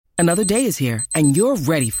Another day is here, and you're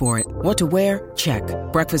ready for it. What to wear? Check.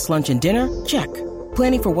 Breakfast, lunch, and dinner? Check.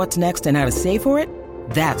 Planning for what's next and how to save for it?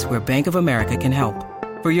 That's where Bank of America can help.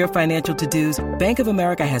 For your financial to-dos, Bank of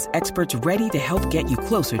America has experts ready to help get you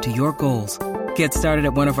closer to your goals. Get started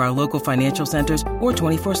at one of our local financial centers or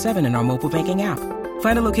 24/7 in our mobile banking app.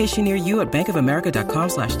 Find a location near you at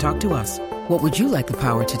bankofamerica.com/talktous. What would you like the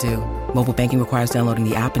power to do? Mobile banking requires downloading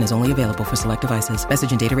the app and is only available for select devices.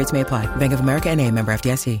 Message and data rates may apply. Bank of America N.A., member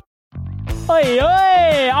FDIC.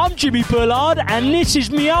 Hey, I'm Jimmy Bullard, and this is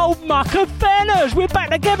me old mucker Fenners. We're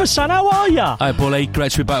back together, son. How are ya? Hi, Bully.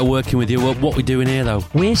 Great to be back working with you. What we doing here, though?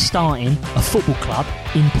 We're starting a football club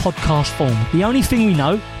in podcast form. The only thing we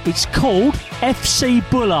know, it's called FC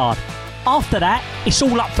Bullard. After that, it's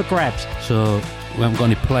all up for grabs. So, we haven't got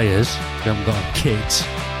any players, we haven't got a kit,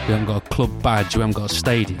 we haven't got a club badge, we haven't got a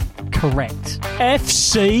stadium. Correct.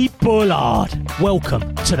 FC Bullard.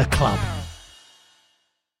 Welcome to the club.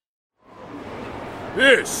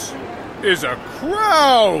 This is a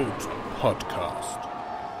Crowd Podcast.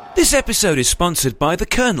 This episode is sponsored by the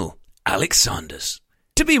Colonel, Alex Sanders.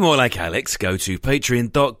 To be more like Alex, go to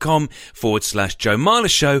patreon.com/Joe Marler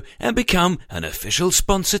Show and become an official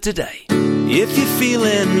sponsor today. If you're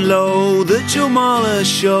feeling low, the Joe Marler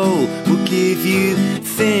Show will give you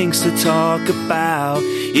things to talk about.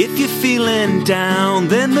 If you're feeling down,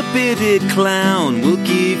 then the Bearded Clown will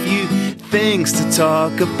give you things to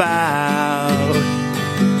talk about.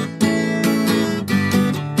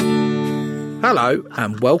 Hello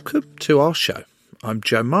and welcome to our show. I'm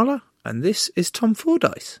Joe Marler and this is Tom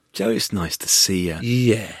Fordyce. Joe, it's nice to see you.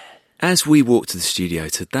 Yeah. As we walked to the studio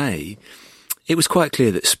today, it was quite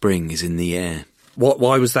clear that spring is in the air.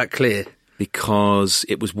 Why was that clear? Because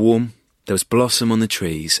it was warm, there was blossom on the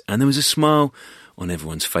trees, and there was a smile on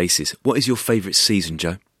everyone's faces. What is your favourite season,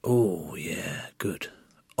 Joe? Oh, yeah, good.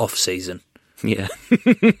 Off season. Yeah.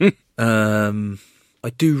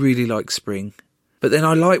 I do really like spring. But then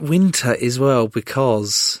I like winter as well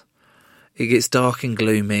because it gets dark and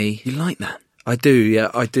gloomy. You like that? I do,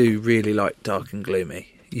 yeah. I do really like dark and gloomy.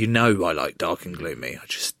 You know I like dark and gloomy. I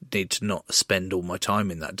just need to not spend all my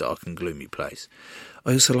time in that dark and gloomy place.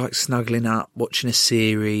 I also like snuggling up, watching a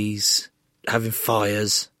series, having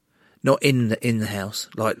fires. Not in the house,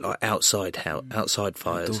 like outside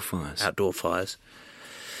fires. Outdoor fires.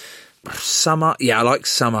 Summer, yeah, I like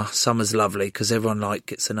summer. Summer's lovely because everyone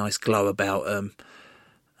gets a nice glow about them.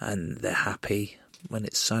 And they're happy when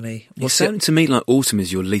it's sunny. It's sounding to me like autumn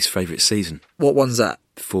is your least favourite season. What one's that?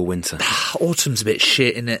 Before winter. Autumn's a bit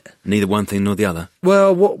shit, isn't it? Neither one thing nor the other.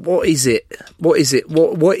 Well, what is it? What is it?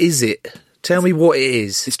 What is it? Tell me what it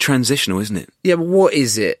is. It's transitional, isn't it? Yeah, but what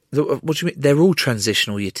is it? What do you mean? They're all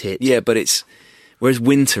transitional, you tit. Yeah, but it's... Whereas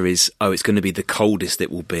winter is, it's going to be the coldest it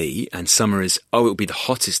will be, and summer is, it will be the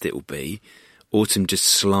hottest it will be. Autumn just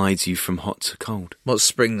slides you from hot to cold. What's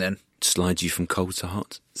spring then? Slides you from cold to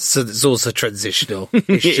hot. So it's also transitional.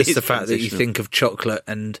 It's just the fact that you think of chocolate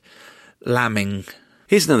and lambing.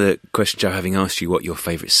 Here's another question, Joe, having asked you what your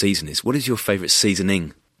favourite season is. What is your favourite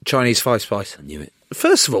seasoning? Chinese 5 spice. I knew it.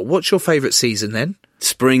 First of all, what's your favourite season then?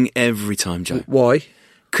 Spring every time, Joe. Why?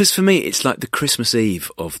 Because for me, it's like the Christmas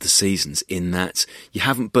Eve of the seasons in that you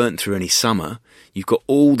haven't burnt through any summer. You've got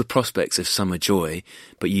all the prospects of summer joy,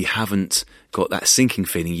 but you haven't got that sinking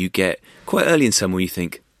feeling you get quite early in summer where you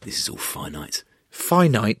think, this is all finite.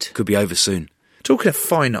 Finite? Could be over soon. Talking of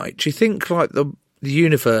finite, do you think the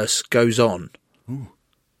universe goes on? Ooh.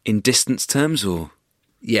 In distance terms or?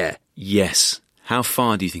 Yeah. Yes. How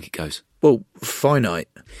far do you think it goes? Well, finite.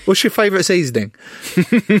 What's your favourite seasoning?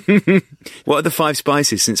 What are the 5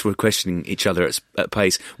 spices, since we're questioning each other at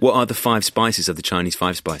pace? What are the 5 spices of the Chinese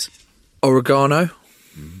 5 spice? Oregano.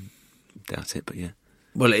 Doubt it, but yeah.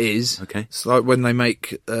 Well, it is. Okay. It's like when they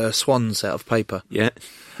make swans out of paper. Yeah.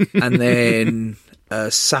 And then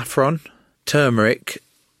saffron, turmeric,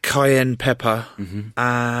 cayenne pepper,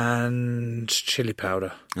 and chili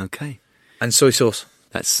powder. Okay. And soy sauce.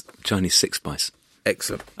 That's Chinese 6 spice.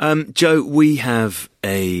 Excellent. Joe, we have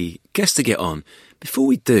a guest to get on. Before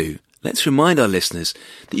we do, let's remind our listeners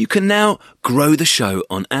that you can now grow the show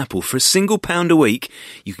on Apple. For £1 a week,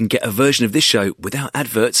 you can get a version of this show without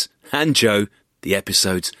adverts. And Joe, the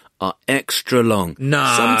episodes are extra long.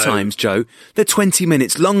 No. Sometimes, Joe, they're 20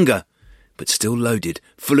 minutes longer, but still loaded,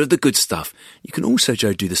 full of the good stuff. You can also,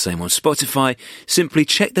 Joe, do the same on Spotify. Simply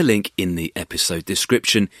check the link in the episode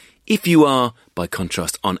description. If you are, by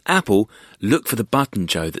contrast, on Apple, look for the button,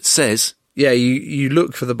 Joe, that says... Yeah, you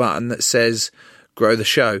look for the button that says grow the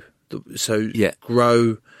show. So yeah.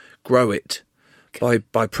 grow it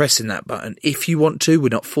by pressing that button. If you want to, we're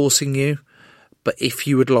not forcing you, but if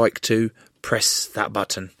you would like to, press that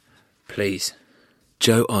button, please.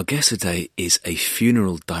 Joe, our guest today is a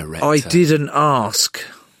funeral director. I didn't ask.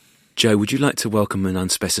 Joe, would you like to welcome an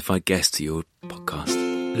unspecified guest to your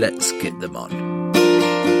podcast? Let's get them on.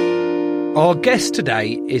 Our guest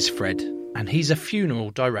today is Fred, and he's a funeral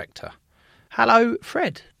director. Hello,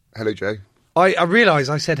 Fred. Hello, Joe. I realised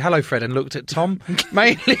I said hello, Fred, and looked at Tom,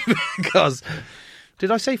 mainly because... Did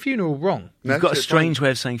I say funeral wrong? No, You've got a so strange way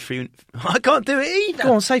of saying funeral. I can't do it either.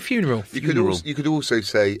 Go on, say funeral. You could also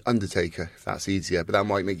say undertaker, if that's easier, but that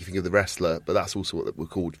might make you think of the wrestler, but that's also what we're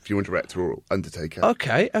called, funeral director or undertaker.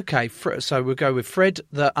 Okay. So we'll go with Fred,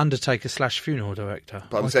 the undertaker / funeral director.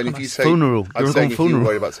 But I'm saying if you say... Funeral. I'm You're saying going if funeral. you're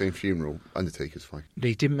worried about saying funeral, undertaker's fine.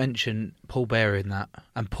 He didn't mention Paul Bearer in that,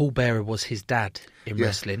 and Paul Bearer was his dad in Yeah.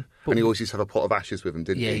 wrestling. And he always used to have a pot of ashes with him,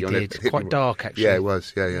 didn't Yeah, he? he On a- did. hit Quite me- dark, actually. Yeah, it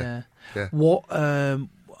was. Yeah. What?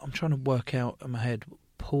 I'm trying to work out in my head.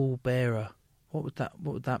 Paul Bearer. What would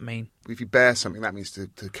that mean? If you bear something, that means to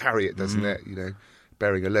carry it, doesn't it? You know,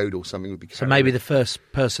 bearing a load or something would be So carrying maybe it. the first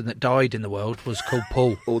person that died in the world was called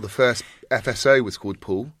Paul. Or the first FSO was called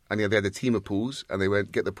Paul, and they had a team of Pauls, and they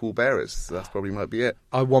went get the Paul bearers. So that's probably might be it.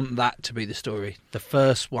 I want that to be the story. The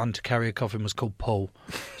first one to carry a coffin was called Paul,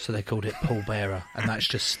 so they called it Paul Bearer, and that's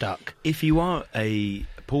just stuck. If you are a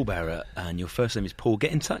pallbearer and your first name is Paul,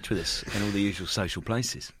 get in touch with us in all the usual social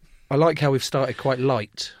places. I like how we've started quite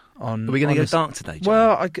light on... Are we going on to go this- dark today, John?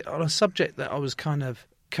 Well, on a subject that I was kind of...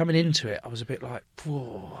 Coming into it, I was a bit like,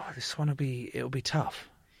 whoa, this one it'll be tough.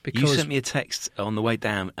 You Because sent me a text on the way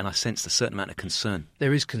down and I sensed a certain amount of concern.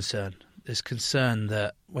 there is concern. There's concern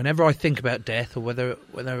that whenever I think about death, or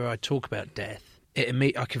whenever I talk about death,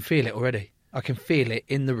 I can feel it already. I can feel it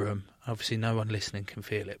in the room. Obviously, no one listening can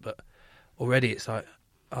feel it, but already it's like,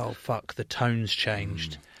 oh, fuck, the tone's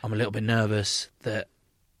changed. I'm a little bit nervous that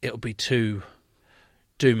it'll be too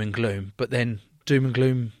doom and gloom, but then doom and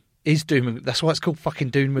gloom is doom and... That's why it's called fucking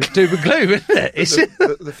doom and gloom, isn't it? It's,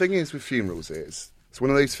 The thing is with funerals is, it's one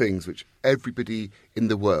of those things which everybody in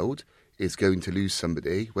the world is going to lose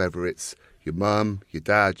somebody, whether it's your mum, your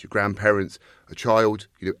dad, your grandparents, a child,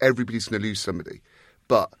 everybody's going to lose somebody.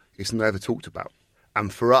 But it's never talked about.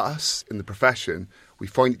 And for us in the profession, we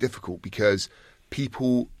find it difficult because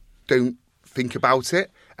people don't think about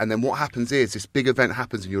it. And then what happens is this big event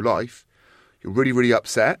happens in your life. You're really, really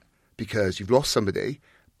upset because you've lost somebody,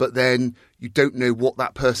 but then you don't know what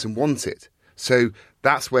that person wanted. So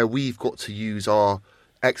that's where we've got to use our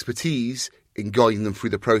expertise in guiding them through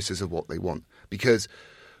the process of what they want. Because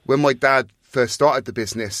when my dad first started the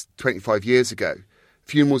business 25 years ago,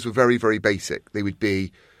 funerals were very, very basic. They would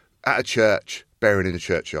be at a church, buried in a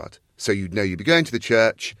churchyard. So you'd know you'd be going to the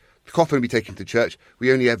church, the coffin would be taken to the church.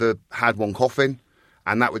 We only ever had one coffin,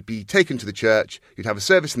 and that would be taken to the church. You'd have a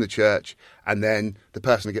service in the church, and then the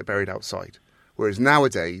person would get buried outside. Whereas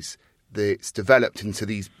nowadays, it's developed into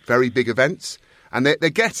these very big events, and they're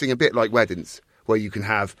getting a bit like weddings, where you can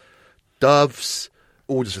have doves,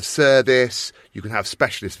 orders of service, you can have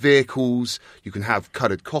specialist vehicles, you can have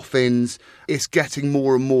coloured coffins. It's getting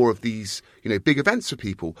more and more of these, big events for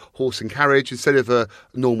people. Horse and carriage, instead of a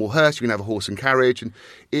normal hearse, you can have a horse and carriage, and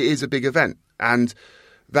it is a big event. And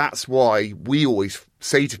that's why we always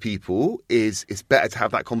say to people it's better to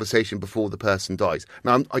have that conversation before the person dies.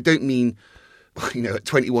 Now, I don't mean, at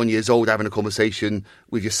 21 years old having a conversation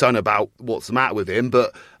with your son about what's the matter with him,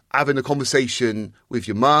 but having a conversation with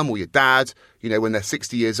your mum or your dad, when they're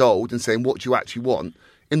 60 years old, and saying what do you actually want,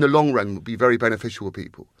 in the long run would be very beneficial for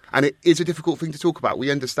people. And it is a difficult thing to talk about. We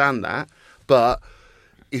understand that. But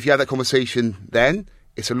if you have that conversation then,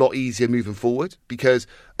 it's a lot easier moving forward, because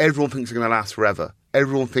everyone thinks they're going to last forever.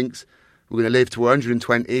 Everyone thinks we're going to live to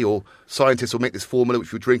 120, or scientists will make this formula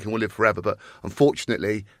which we'll drink and we'll live forever. But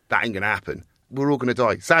unfortunately, that ain't going to happen. We're all going to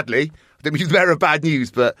die. Sadly, I don't mean to bear bad news,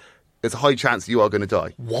 but there's a high chance that you are going to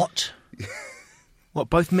die. what? What,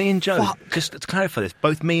 both me and Joe? Fuck. Just to clarify this,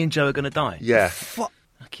 both me and Joe are going to die? Yeah.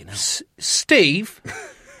 Fucking hell. Steve,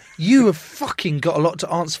 you have fucking got a lot to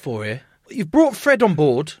answer for here. You've brought Fred on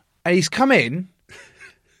board, and he's come in,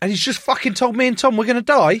 and he's just fucking told me and Tom we're going to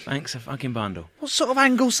die. Thanks a fucking bundle. What sort of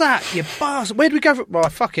angle's that, you bastard? Where do we go? Right,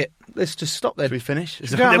 fuck it. Let's just stop then. Should we finish?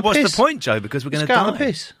 Let's go out on a What's piss. the point, Joe? Because we're going Let's to go out die. on a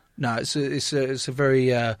piss. No, it's a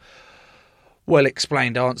very well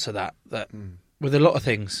explained answer that with a lot of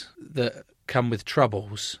things that come with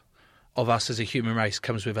troubles of us as a human race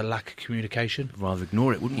comes with a lack of communication. Rather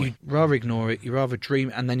ignore it, wouldn't we? You'd rather ignore it, you rather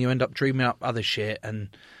dream, and then you end up dreaming up other shit, and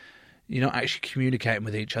you're not actually communicating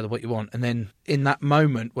with each other what you want. And then in that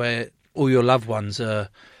moment where all your loved ones are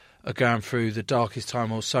going through the darkest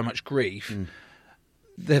time or so much grief,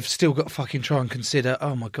 they've still got to fucking try and consider,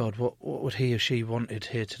 oh my God, what would he or she wanted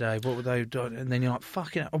here today? What would they do? And then you're like,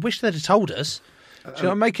 fucking, I wish they'd have told us. Do you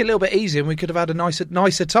know, make it a little bit easier, and we could have had a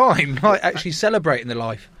nicer time, like actually celebrating the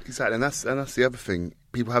life. Exactly, and that's the other thing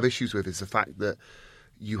people have issues with is the fact that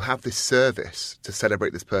you have this service to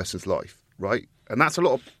celebrate this person's life, right? And that's a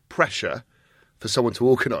lot of pressure for someone to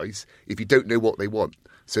organise if you don't know what they want.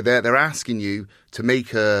 So they're asking you to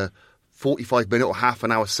make a 45-minute or half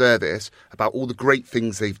an hour service about all the great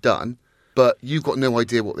things they've done, but you've got no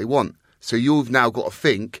idea what they want. So you've now got to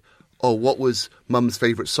think, oh, what was Mum's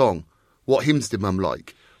favourite song? What hymns did Mum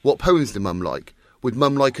like? What poems did Mum like? Would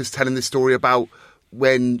Mum like us telling this story about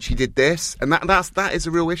when she did this? And that is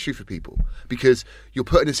a real issue for people, because you're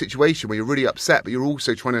put in a situation where you're really upset, but you're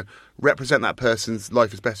also trying to represent that person's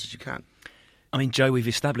life as best as you can. I mean, Joe, we've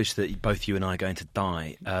established that both you and I are going to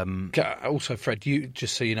die. Also, Fred, you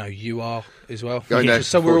just so you know, you are as well. I know,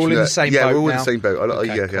 just so we're all in the same boat. Yeah, we're all now. in the same boat.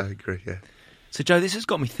 Okay, I cool. agree. Yeah. So, Joe, this has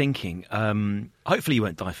got me thinking. Hopefully you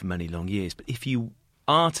won't die for many long years, but if you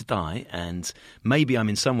are to die, and maybe I'm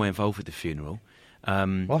in some way involved with the funeral...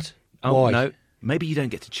 What? Oh, Why? no, maybe you don't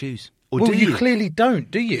get to choose. Or Well, do you clearly don't,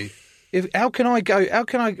 do you? How can I go...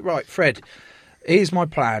 Right, Fred, here's my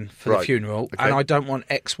plan for the funeral, okay. and I don't want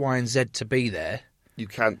X, Y and Z to be there. You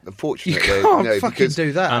can't, unfortunately. You can't fucking because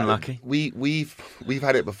do that. Unlucky. We've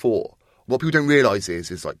had it before. What people don't realise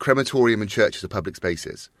is like crematorium and churches are public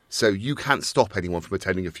spaces. So you can't stop anyone from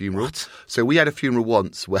attending a funeral. What? So we had a funeral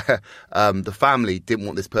once where the family didn't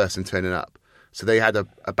want this person turning up. So they had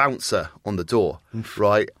a bouncer on the door,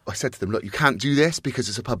 right? I said to them, look, you can't do this because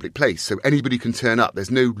it's a public place. So anybody can turn up.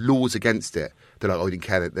 There's no laws against it. They're like, oh, I didn't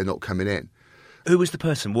care that they're not coming in. Who was the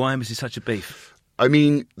person? Why was it such a beef? I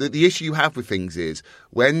mean, the issue you have with things is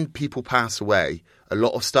when people pass away, a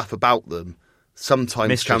lot of stuff about them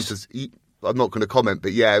sometimes counts as... I'm not going to comment,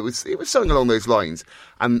 but yeah, it was something along those lines.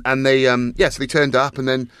 And they, so they turned up, and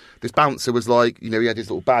then this bouncer was like, he had his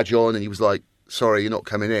little badge on, and he was like, sorry, you're not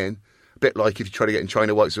coming in. A bit like if you try to get in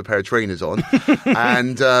China Whites with a pair of trainers on.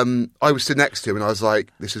 And I was stood next to him, and I was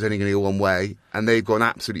like, this is only going to go one way. And they've gone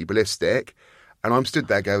absolutely ballistic. And I'm stood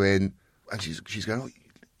there going, and she's going, oh,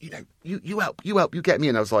 you help, you get me.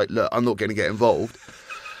 And I was like, look, I'm not going to get involved.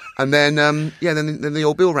 And then, then the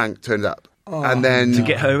old bill rank turned up. Oh, and then To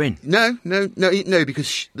get her in? No,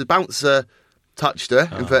 because the bouncer touched her,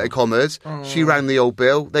 inverted commas. She rang the old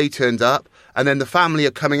bill, they turned up, and then the family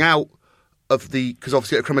are coming out of because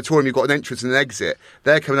obviously at a crematorium you've got an entrance and an exit.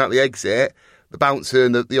 They're coming out the exit, the bouncer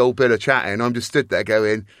and the old bill are chatting. I'm just stood there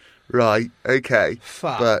going, right, okay.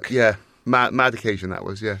 Fuck. But yeah, mad occasion that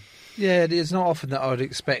was, yeah. Yeah, it's not often that I would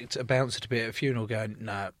expect a bouncer to be at a funeral going,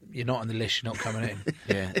 no, you're not on the list, you're not coming in.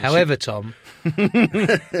 Yeah. However, Tom,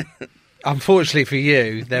 unfortunately for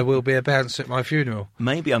you, there will be a bouncer at my funeral.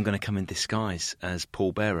 Maybe I'm going to come in disguise as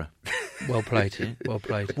Paul Bearer. Well played, well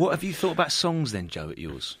played. What have you thought about songs then, Joe, at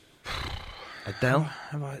yours? Adele?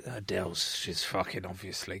 Adele's, she's fucking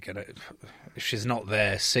obviously going to... If she's not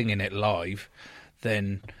there singing it live,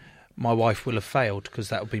 then my wife will have failed, because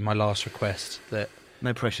that will be my last request, that...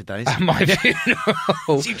 No pressure, Days. At my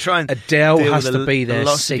funeral, You try and Adele deal has with to be the there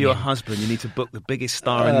loss singing. of your husband. You need to book the biggest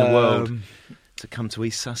star in the world to come to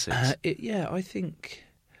East Sussex. I think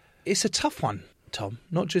it's a tough one, Tom.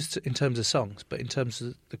 Not just in terms of songs, but in terms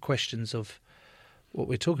of the questions of what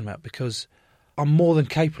we're talking about. Because I'm more than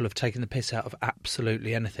capable of taking the piss out of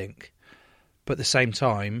absolutely anything, but at the same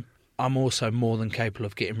time, I'm also more than capable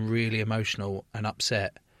of getting really emotional and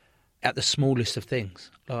upset at the smallest of things,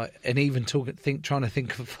 like, and even trying to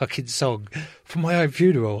think of a fucking song for my own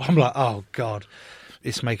funeral. I'm like, oh God,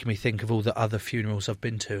 it's making me think of all the other funerals I've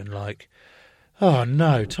been to, and like, oh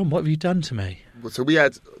no, Tom, what have you done to me? So we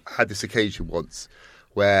had this occasion once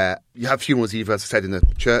where you have funerals either, as I said, in a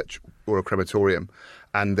church or a crematorium,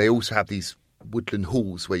 and they also have these woodland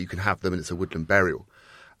halls where you can have them, and it's a woodland burial.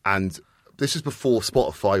 And this is before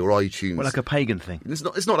Spotify or iTunes. Well, like a pagan thing. It's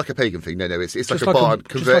not like a pagan thing. No, it's like Just a like barn, just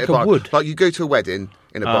converted like a barn. wood. Like you go to a wedding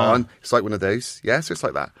in a barn. It's like one of those. Yeah, so it's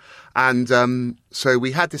like that. And so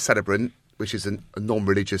we had this celebrant, which is a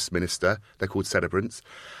non-religious minister. They're called celebrants.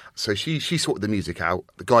 So she sorted the music out.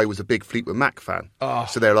 The guy was a big Fleetwood Mac fan. Oh.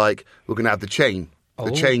 So they're like, we're going to have the chain. The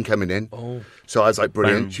chain coming in. Oh. So I was like,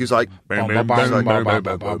 brilliant. She was like, she was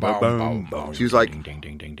like,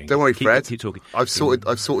 don't worry, Fred. Keep talking. I've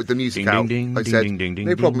sorted the music out. I said,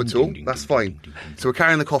 no problem at all. That's fine. So we're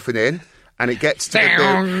carrying the coffin in, and it gets to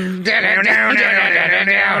the bit.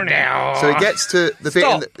 So it gets to the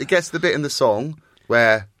bit. It gets to the bit in the song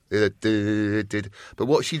where. But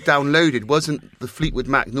what she downloaded wasn't the Fleetwood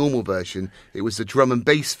Mac normal version. It was the drum and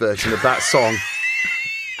bass version of that song.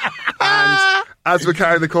 as we're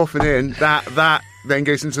carrying the coffin in, that then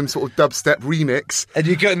goes into some sort of dubstep remix. And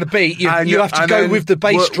you get in the beat, you And have to and go then with the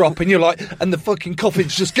bass we're- drop, and you're like, and the fucking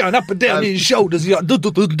coffin's just going up and down in your shoulders. You're like, dun,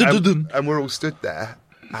 dun, dun, dun, dun, dun. And we're all stood there,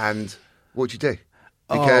 and what'd you do?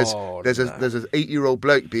 Because there's an 8-year-old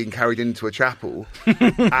bloke being carried into a chapel,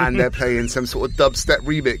 and they're playing some sort of dubstep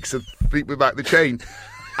remix of Fleetwood Mac the Chain,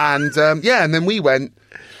 and and then we went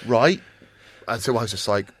right, and so I was just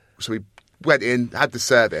like, so we went in, had the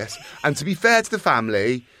service, and to be fair to the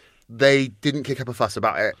family, they didn't kick up a fuss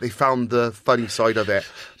about it. They found the funny side of it,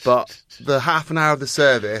 but the half an hour of the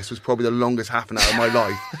service was probably the longest half an hour of my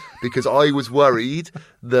life because I was worried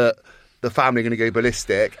that the family are going to go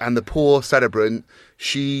ballistic, and the poor celebrant,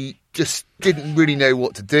 she just didn't really know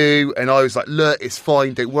what to do, and I was like, look, it's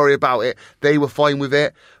fine, don't worry about it. They were fine with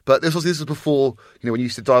it, but this was before, when you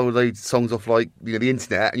used to download songs off the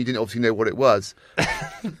internet, and you didn't obviously know what it was.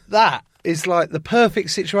 That is like the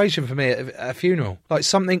perfect situation for me at a funeral. Like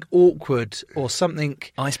something awkward or something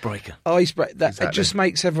Icebreaker. That Exactly. it just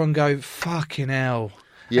makes everyone go, fucking hell.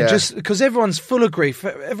 Yeah. And just because everyone's full of grief,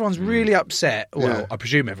 everyone's really upset. Well, Yeah. I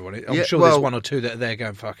presume everyone. I'm Yeah, sure well- there's one or two that are there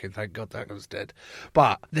going, fucking thank God that guy's dead.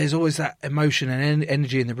 But there's always that emotion and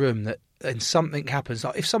energy in the room that, and something happens.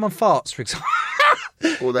 Like if someone farts, for example.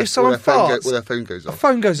 Or their, If someone or their phone farts, their phone goes a off.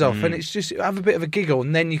 phone goes off, and it's just have a bit of a giggle,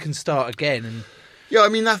 and then you can start again. And Yeah, I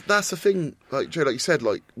mean that's the thing, like Joe, like you said,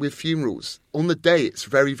 like with funerals, on the day it's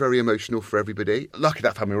very, very emotional for everybody. Lucky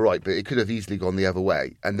that family were right, but it could have easily gone the other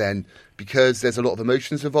way. And then because there's a lot of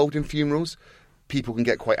emotions involved in funerals, people can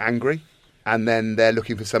get quite angry, and then they're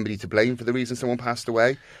looking for somebody to blame for the reason someone passed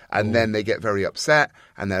away, and then they get very upset,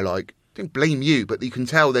 and they're like, don't blame you, but you can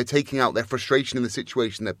tell they're taking out their frustration in the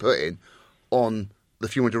situation they're put in on the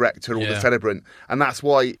funeral director or the Yeah. celebrant. And that's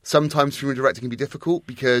why sometimes funeral directing can be difficult,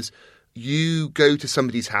 because you go to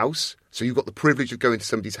somebody's house, so you've got the privilege of going to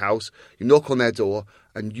somebody's house, you knock on their door,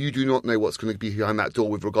 and you do not know what's going to be behind that door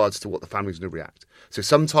with regards to what the family's going to react. So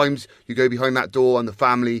sometimes you go behind that door and the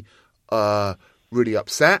family are really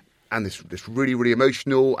upset, and this really, really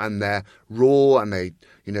emotional, and they're raw, and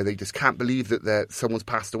they just can't believe that someone's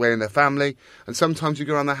passed away in their family. And sometimes you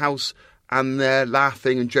go around the house and they're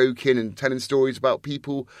laughing and joking and telling stories about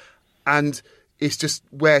people, and it's just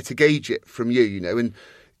where to gauge it from you, and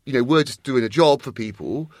we're just doing a job for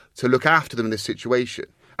people to look after them in this situation.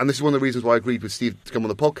 And this is one of the reasons why I agreed with Steve to come on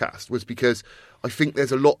the podcast, was because I think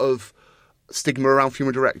there's a lot of stigma around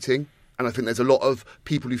funeral directing, and I think there's a lot of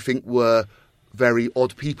people who think we're very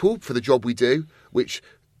odd people for the job we do, which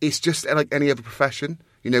is just like any other profession.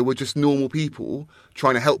 We're just normal people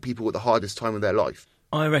trying to help people at the hardest time of their life.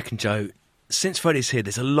 I reckon, Joe, since Freddie's here,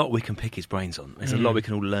 there's a lot we can pick his brains on. There's a lot we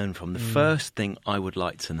can all learn from. The first thing I would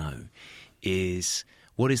like to know is,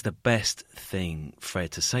 what is the best thing,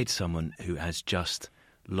 Fred, to say to someone who has just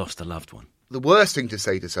lost a loved one? The worst thing to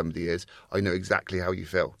say to somebody is, I know exactly how you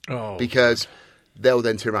feel. Oh. Because they'll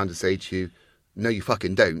then turn around and say to you, no, you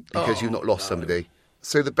fucking don't, because you've not lost somebody.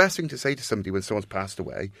 So the best thing to say to somebody when someone's passed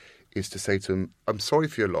away is to say to them, I'm sorry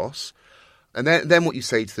for your loss. And then what you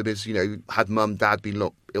say to them is, had mum, dad been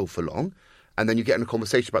ill for long? And then you get in a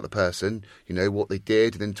conversation about the person, what they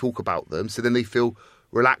did, and then talk about them. So then they feel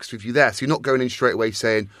relaxed with you there. So you're not going in straight away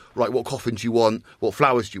saying, right, what coffin do you want? What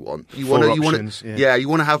flowers do you want? You want to, you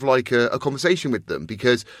want to have like a conversation with them,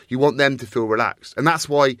 because you want them to feel relaxed. And that's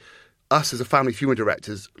why us as a family funeral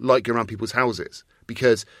directors like going around people's houses,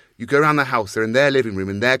 because you go around their house, they're in their living room,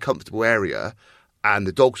 in their comfortable area, and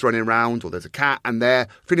the dog's running around, or there's a cat, and they're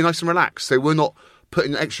feeling nice and relaxed. So we're not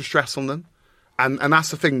putting extra stress on them. And that's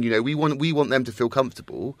the thing, we want them to feel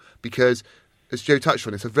comfortable, because, as Joe touched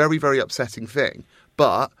on, it's a very, very upsetting thing.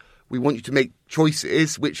 But we want you to make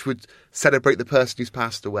choices which would celebrate the person who's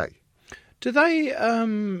passed away. do they?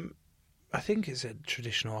 I think it's a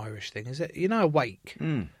traditional Irish thing. Is it? A wake.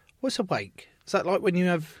 What's a wake? Is that like when you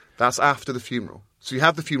have? That's after the funeral. So you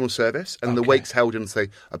have the funeral service, and the Okay. wake's held in, say,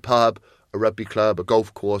 a pub, a rugby club, a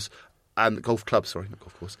golf course, and golf club. Sorry, not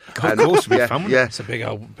golf course. Golf And- course would be yeah, fun, wouldn't yeah. It's a big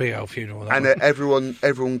old funeral. That And one.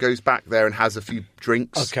 everyone goes back there and has a few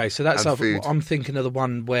drinks. Okay, so that's and food. I'm thinking of the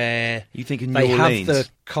one where You think in they New have Orleans? the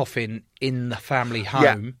coffin in the family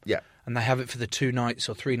home, yeah. and they have it for the 2 nights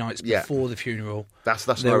or 3 nights Yeah. before the funeral. That's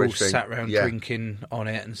an They're all Irish thing. sat around Yeah. drinking on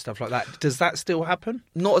it and stuff like that. Does that still happen?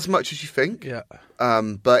 Not as much as you think. Yeah.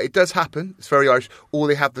 But it does happen. It's very Irish. Or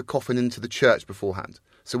they have the coffin into the church beforehand.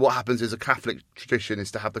 So what happens is, a Catholic tradition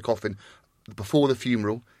is to have the coffin before the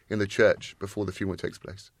funeral in the church, before the funeral takes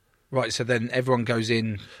place. Right, so then everyone goes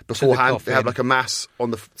in Beforehand, to the they have coffin. like a mass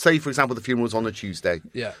on say, for example, the funeral's on a Tuesday.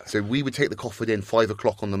 Yeah. So we would take the coffin in 5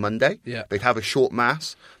 o'clock on the Monday. Yeah. They'd have a short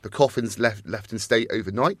mass. The coffin's left in state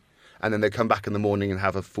overnight. and then they come back in the morning and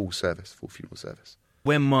have a full funeral service.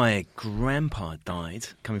 When my grandpa died,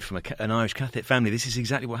 coming from an Irish Catholic family, this is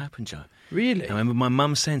exactly what happened, Joe. Really? I remember my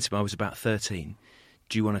mum saying to me, I was about 13,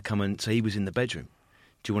 do you want to come and... So he was in the bedroom.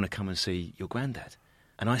 Do you want to come and see your granddad?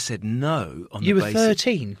 And I said no on You the were basis...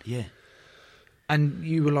 13? Yeah. And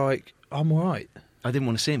you were like, I'm all right. I didn't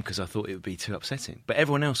want to see him because I thought it would be too upsetting. But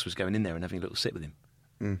everyone else was going in there and having a little sit with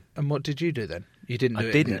him. And what did you do then? You didn't do it?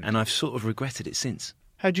 I didn't, and I've sort of regretted it since.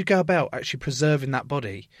 How'd you go about actually preserving that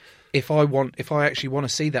body if I actually want to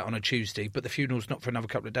see that on a Tuesday, but the funeral's not for another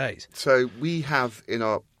couple of days? So we have in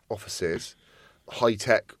our offices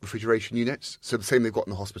high-tech refrigeration units, so the same they've got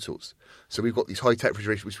in the hospitals. So we've got these high-tech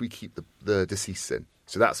refrigeration which we keep the deceased in.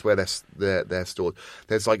 So that's where they're stored.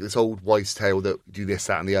 There's like this old wives' tale that do this,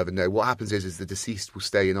 that and the other. No, what happens is the deceased will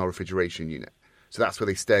stay in our refrigeration unit. So that's where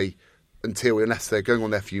they stay unless they're going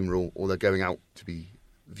on their funeral or they're going out to be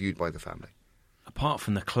viewed by the family. Apart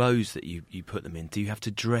from the clothes that you put them in, do you have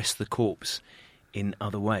to dress the corpse in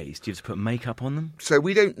other ways? Do you have to put makeup on them? So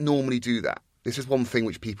we don't normally do that. This is one thing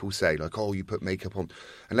which people say, like, oh, you put makeup on.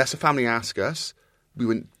 Unless a family asks us, we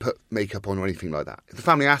wouldn't put makeup on or anything like that. If the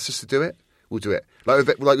family asks us to do it, we'll do it. Like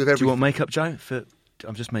with every... Do you want makeup, Joe?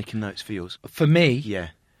 I'm just making notes for yours. For me, Yeah.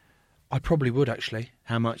 I probably would actually.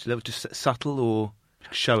 How much? Just subtle or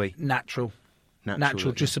showy? Natural,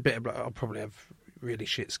 Natural, just a bit of... I'll probably have really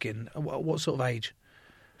shit skin. What sort of age?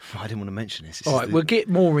 I didn't want to mention this. All right, we'll get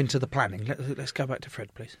more into the planning. Let's go back to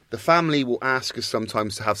Fred, please. The family will ask us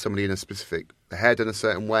sometimes to have somebody in the head in a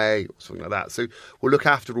certain way or something like that. So we'll look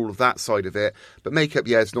after all of that side of it. But makeup,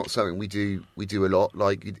 yeah, it's not something we do a lot.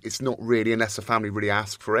 Like, it's not really, unless the family really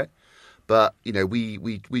ask for it. But, you know,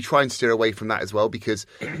 we try and steer away from that as well because,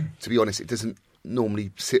 to be honest, it doesn't normally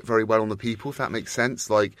sit very well on the people, if that makes sense.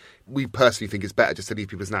 Like, we personally think it's better just to leave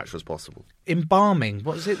people as natural as possible. Embalming,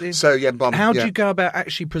 what is it? So, yeah, embalming. How do you go about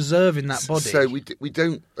actually preserving that body? So we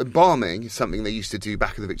don't... Embalming is something they used to do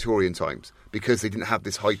back in the Victorian times because they didn't have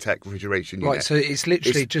this high-tech refrigeration unit. Right, so it's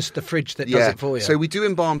literally just the fridge that does it for you. So we do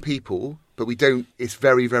embalm people, but we don't... It's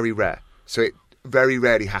very, very rare. So it very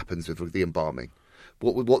rarely happens with the embalming.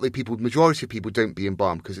 Majority of people don't be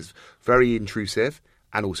embalmed because it's very intrusive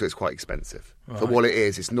and also it's quite expensive. Right. For what it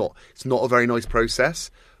is, it's not a very nice process.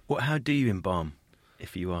 How do you embalm,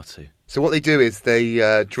 if you are to? So what they do is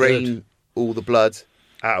they drain all the blood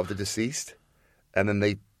out of the deceased, and then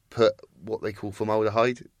they put what they call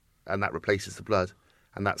formaldehyde, and that replaces the blood,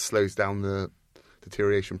 and that slows down the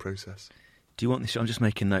deterioration process. Do you want this? I'm just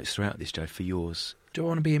making notes throughout this, Joe, for yours. Do I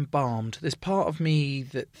want to be embalmed? There's part of me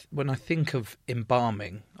that when I think of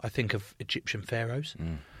embalming, I think of Egyptian pharaohs.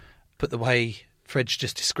 But the way Fred's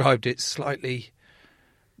just described it, slightly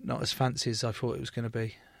not as fancy as I thought it was going to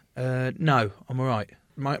be. No, I'm all right.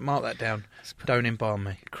 Mark that down. Don't embalm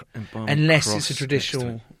me. Unless it's a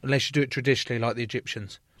traditional, unless you do it traditionally like the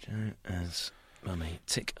Egyptians. Joe as mummy.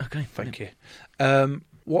 Tick. Okay, thank you.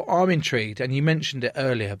 What I'm intrigued, and you mentioned it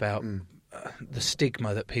earlier about the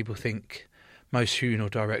stigma that people think most funeral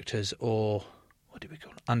directors or, what do we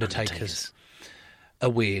call it, undertakers are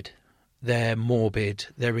weird. They're morbid.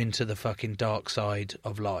 They're into the fucking dark side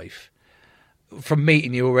of life. From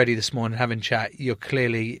meeting you already this morning, having chat, you're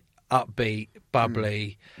clearly upbeat,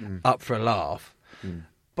 bubbly, up for a laugh.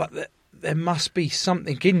 But there must be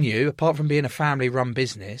something in you, apart from being a family-run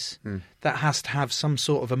business, that has to have some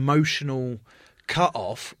sort of emotional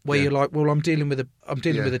cut-off where you're like, well, I'm dealing with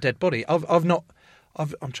a dead body.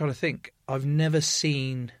 I'm trying to think. I've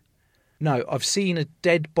seen a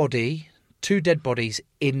dead body, 2 dead bodies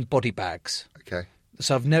in body bags. Okay.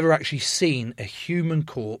 So I've never actually seen a human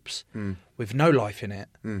corpse with no life in it.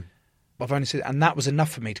 I've only seen, and that was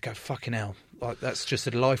enough for me to go, fucking hell, like that's just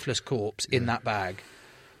a lifeless corpse in that bag.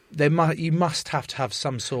 You must have to have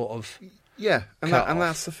some sort of and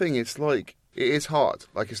that's the thing. It's like it is hard.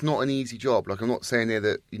 Like it's not an easy job. Like I'm not saying here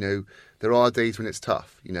that there are days when it's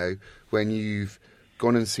tough. When you've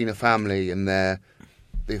gone and seen a family and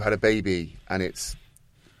they've had a baby and it's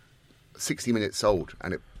 60 minutes old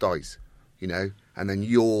and it dies, and then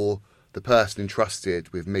you're the person entrusted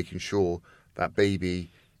with making sure that baby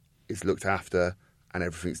is looked after and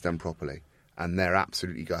everything's done properly, and they're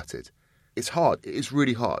absolutely gutted. It's hard. It is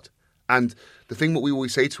really hard. And the thing what we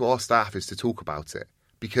always say to our staff is to talk about it,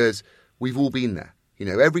 because we've all been there.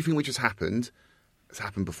 Everything which has happened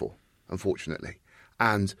before, unfortunately.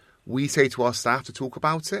 And we say to our staff to talk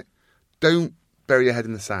about it. Don't bury your head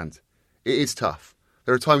in the sand. It is tough.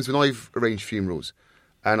 There are times when I've arranged funerals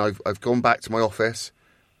and I've gone back to my office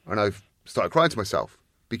and I've started crying to myself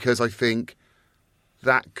because I think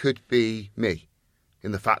that could be me,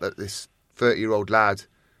 in the fact that this 30-year-old lad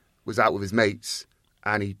was out with his mates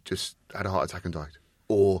and he just had a heart attack and died.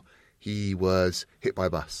 Or he was hit by a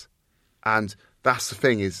bus. And that's the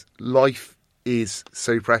thing, is life is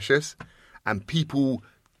so precious and people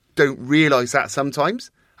don't realise that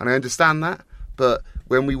sometimes. And I understand that. But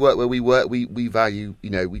when we work where we work, we value,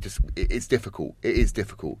 it's difficult. It is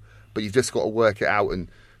difficult. But you've just got to work it out and,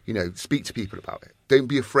 speak to people about it. Don't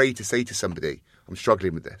be afraid to say to somebody, I'm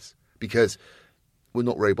struggling with this. Because we're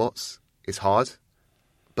not robots. It's hard.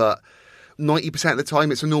 But 90% of the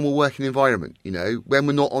time, it's a normal working environment. When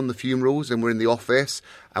we're not on the funerals and we're in the office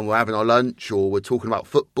and we're having our lunch, or we're talking about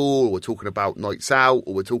football, or we're talking about nights out,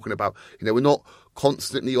 or we're talking about, we're not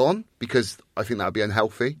constantly on, because I think that would be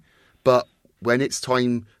unhealthy. But when it's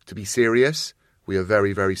time to be serious, we are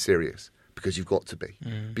very, very serious, because you've got to be.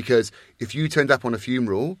 Because if you turned up on a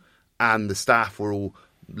funeral and the staff were all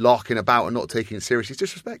larking about and not taking it seriously, it's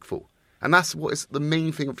disrespectful. And that's what the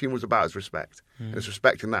main thing of funerals about, is respect. And it's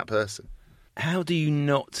respecting that person. How do you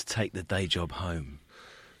not take the day job home?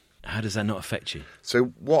 How does that not affect you? So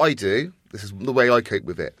what I do, this is the way I cope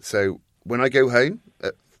with it. So when I go home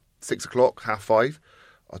at 6 o'clock, 5:30,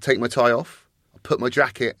 I'll take my tie off, I'll put my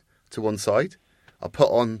jacket to one side, I'll put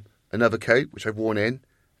on another coat, which I've worn in,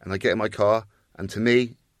 and I get in my car, and to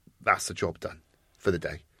me, that's the job done for the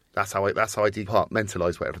day. That's how I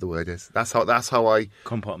departmentalise, whatever the word is. That's how I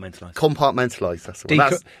compartmentalise. Compartmentalise. That's the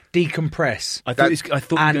word. Decompress. I thought you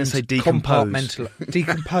were going to say decompose.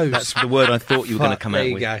 Decompose. That's the word I thought you were going to come out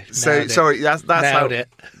with. There you go. So sorry, that's how. it.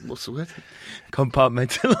 What's the word?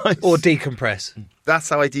 Compartmentalise or decompress. That's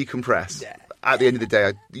how I decompress. Yeah. At the end of the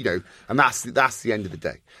day, and that's the end of the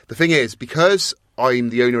day. The thing is, because I'm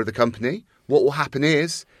the owner of the company, what will happen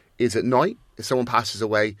is at night, if someone passes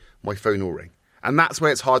away, my phone will ring. And that's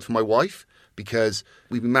where it's hard for my wife, because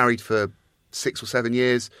we've been married for 6 or 7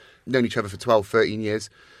 years, known each other for 12, 13 years.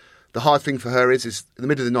 The hard thing for her is in the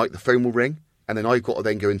middle of the night, the phone will ring, and then I've got to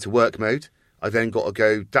then go into work mode. I've then got to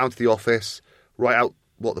go down to the office, write out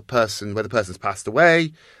where the person's passed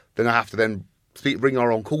away. Then I have to then ring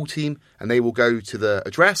our on-call team, and they will go to the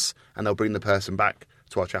address, and they'll bring the person back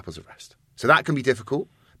to our chapels of rest. So that can be difficult,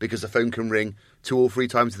 because the phone can ring 2 or 3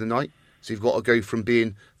 times in the night. So you've got to go from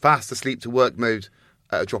being fast asleep to work mode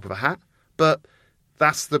at a drop of a hat. But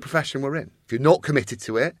that's the profession we're in. If you're not committed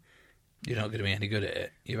to it, you're not going to be any good at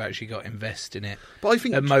it. You've actually got to invest in it. But I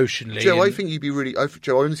think emotionally. Joe, I think you'd be really.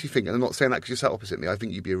 Joe, I honestly think, and I'm not saying that because you're sat opposite me, I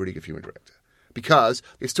think you'd be a really good funeral director. Because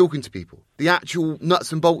it's talking to people. The actual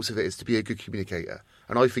nuts and bolts of it is to be a good communicator.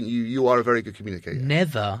 And I think you are a very good communicator.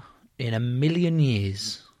 Never in a million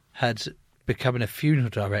years had becoming a funeral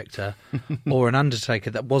director or an undertaker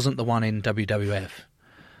that wasn't the one in WWF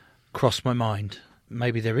crossed my mind.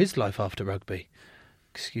 Maybe there is life after rugby.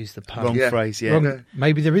 Excuse the pun. Wrong phrase, yeah.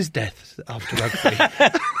 Maybe there is death after rugby.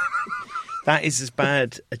 That is as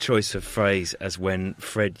bad a choice of phrase as when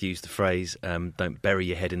Fred used the phrase, don't bury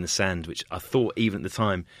your head in the sand, which I thought even at the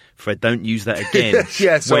time, Fred, don't use that again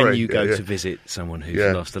when you go to visit someone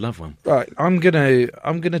who's lost a loved one. Right, I'm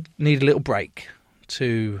gonna need a little break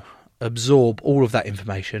to absorb all of that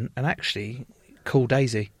information and actually call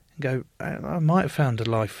Daisy and go, I might have found a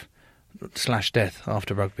life/death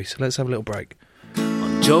after rugby, so let's have a little break.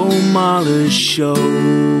 On Joe Marler's show.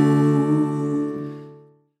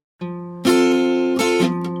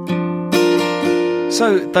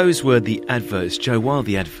 So those were the adverts. Joe, while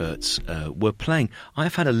the adverts were playing,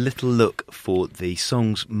 I've had a little look for the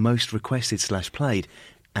songs most requested/played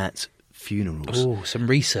at funerals. Oh, some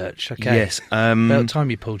research. Okay. Yes. About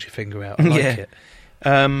time you pulled your finger out. I like it.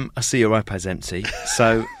 I see your iPad's empty.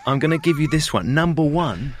 So I'm going to give you this one. Number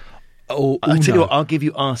one. I'll tell you what, I'll give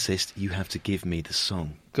you artist. You have to give me the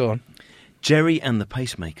song. Go on. Jerry and the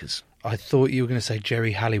Pacemakers. I thought you were going to say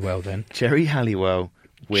Jerry Halliwell then. Jerry Halliwell.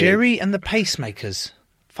 Jerry and the Pacemakers.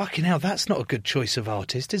 Fucking hell, that's not a good choice of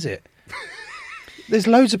artist, is it? There's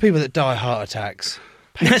loads of people that die of heart attacks.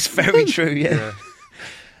 That's very true, yeah.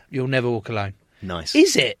 You'll Never Walk Alone. Nice.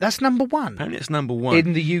 Is it? That's number one. Apparently it's number one.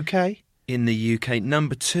 In the UK? In the UK.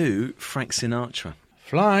 Number two, Frank Sinatra.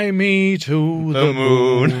 Fly me to the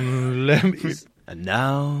moon. Let me... And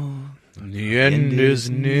now the end is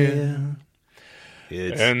near.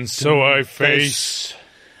 And so I face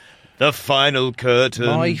the final curtain.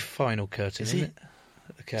 My final curtain, isn't it?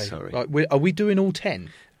 Okay. Sorry. Right, are we doing all 10?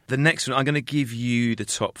 The next one, I'm going to give you the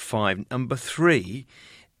top 5. Number 3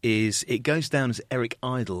 is, it goes down as Eric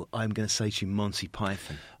Idle. I'm going to say to you, Monty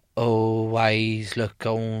Python. Always look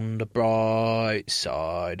on the bright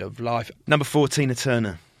side of life. Number 4, Tina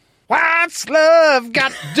Turner. What's love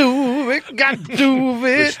got to do it, got to do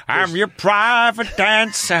it? I'm your private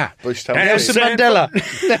dancer. Nelson Mandela.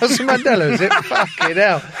 Nelson Mandela, is it? Fucking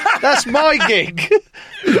hell. That's my gig.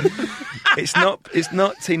 It's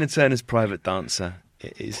not Tina Turner's private dancer.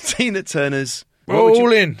 It is Tina Turner's. We're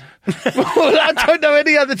all in. I don't know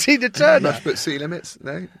any other Tina Turner. But City Limits,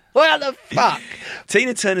 no? What the fuck?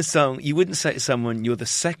 Tina Turner's song, you wouldn't say to someone, you're the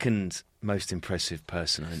second most impressive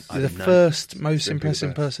person You're the first most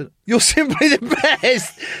impressive person. You're simply the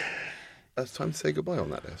best. It's time to say goodbye on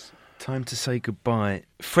that list. Time to say goodbye.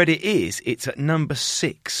 Fred, it is. It's at number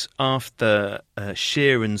 6 after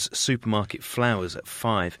Sheeran's Supermarket Flowers at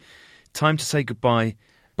 5. Time to say goodbye,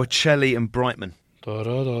 Bocelli and Brightman. Da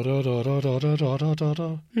da da da da da da da da da da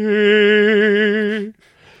da.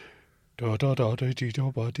 Da da da da dee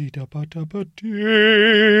da ba dee da ba da ba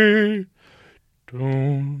dee.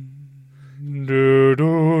 Dum do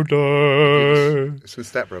do da. Some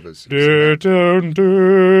Step Brothers. Do do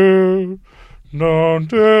do. Don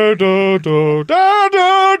do do do da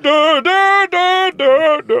da da da da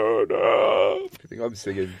da da da. I think I'm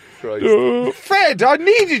singing. Christ. Fred, I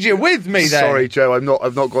needed you with me there. Sorry, Joe, I've not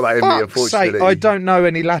got that in me, unfortunately. Sake, I don't know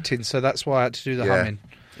any Latin, so that's why I had to do the humming.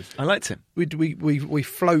 I liked it. We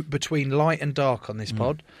float between light and dark on this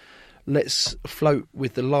pod. Let's float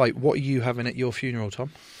with the light. What are you having at your funeral,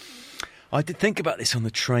 Tom? I did think about this on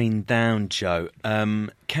the train down, Joe.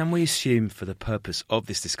 Can we assume, for the purpose of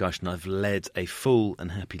this discussion, I've led a full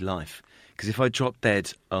and happy life? Because if I drop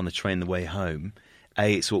dead on the train the way home,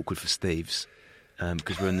 A, it's awkward for Steve's,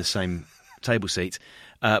 because we're in the same table seat,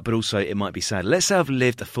 but also it might be sad. Let's say I've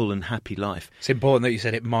lived a full and happy life. It's important that you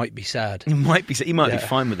said it might be sad. It might be. He might be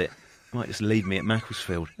fine with it. He might just leave me at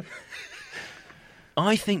Macclesfield.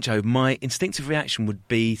 I think, Joe, my instinctive reaction would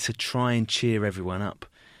be to try and cheer everyone up.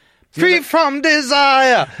 Free from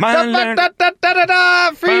desire.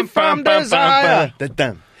 Free from desire.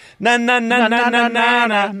 Na na na na na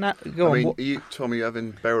na na. Go I mean, on. Tom, are you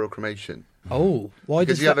having burial cremation? Oh, why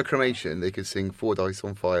Because does you that... have a cremation, they could sing 4 Dice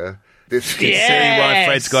on Fire. This See why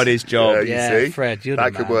Fred's got his job. you Yeah, see? Fred, you're the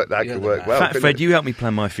that could man. work. That You're could the work man. well. In fact, couldn't Fred, it? you helped me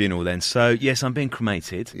plan my funeral then. So, yes, I'm being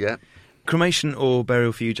cremated. Yeah. Cremation or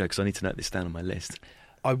burial for you, Joe, because I need to note this down on my list.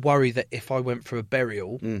 I worry that if I went for a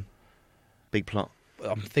burial, Big plot.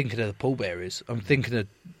 I'm thinking of the pallbearers. I'm thinking of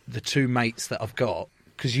the 2 mates that I've got.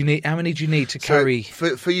 Because you need, how many do you need to carry?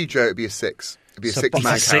 So for you, Joe, it'd be a 6. It'd be a So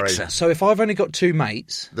 6-man he's a carry. sixer. So if I've only got 2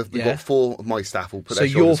 mates, We've got 4 of my staff will put so their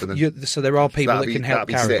shoulders to them. so there are people that'd that be- can help that'd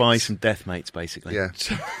be carry. six. Buy some death mates, basically. Yeah.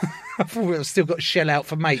 I thought I've still got to shell out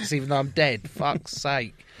for mates, even though I'm dead. Fuck's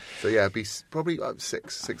sake. So yeah, it'd be probably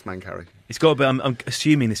 6-man carry. It's got to be. I'm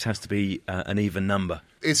assuming this has to be an even number.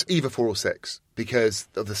 It's either 4 or 6 because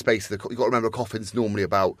of the space of the. You've got to remember a coffin's normally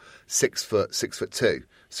about 6 foot, 6'2".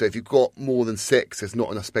 So if you've got more than 6, there's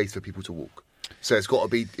not enough space for people to walk. So it's got to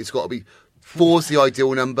be. 4's the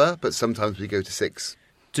ideal number, but sometimes we go to 6.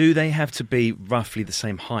 Do they have to be roughly the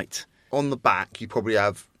same height? On the back, you probably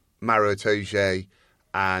have Mario Itoje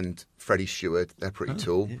and Freddie Stewart. They're pretty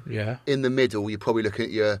tall. Yeah. In the middle, you're probably looking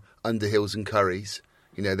at your Underhills and Currys.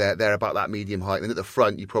 You know, they're about that medium height. And at the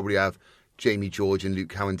front, you probably have Jamie George and Luke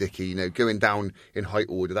Cowan-Dickey. You know, going down in height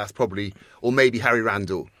order. That's probably, or maybe Harry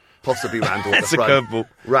Randall, possibly Randall. That's at the a front.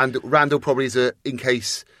 curveball. Randall probably is in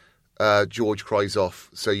case George cries off.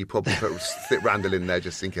 So you probably fit Randall in there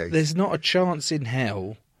just in case. There's not a chance in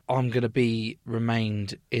hell I'm going to be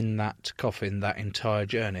remained in that coffin that entire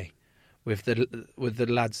journey. With the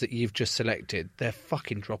lads that you've just selected, they're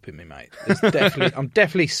fucking dropping me, mate. I'm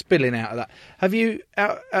definitely spilling out of that. Have you,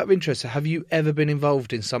 out of interest, have you ever been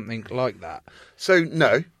involved in something like that? So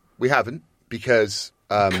no, we haven't because.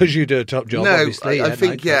 Because you do a top job, No, obviously. I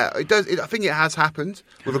think it does. I think it has happened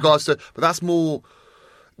with regards to, but that's more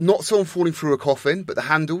not someone falling through a coffin, but the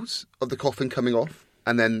handles of the coffin coming off,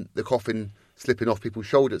 and then the coffin slipping off people's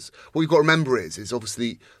shoulders. What you've got to remember is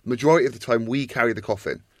obviously the majority of the time we carry the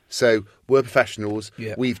coffin, so we're professionals.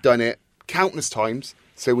 Yeah. We've done it countless times,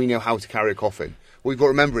 so we know how to carry a coffin. What you've got to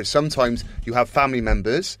remember is sometimes you have family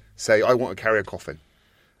members say, "I want to carry a coffin,"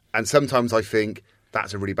 and sometimes I think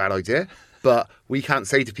that's a really bad idea. But we can't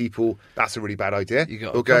say to people, that's a really bad idea. You got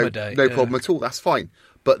to we'll go, accommodate, no yeah. problem at all, that's fine.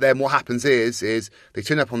 But then what happens is they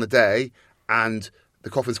turn up on the day and the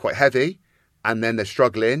coffin's quite heavy and then they're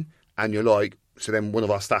struggling and you're like, so then one of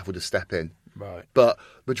our staff would just step in. Right. But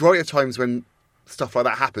majority of times when stuff like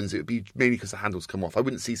that happens, it would be mainly because the handles come off. I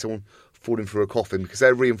wouldn't see someone falling through a coffin because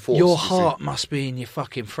they're reinforced. Your you see. heart must be in your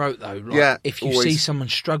fucking throat, though. Like, Yeah, if you always. see someone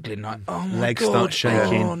struggling, like, oh my Legs God, start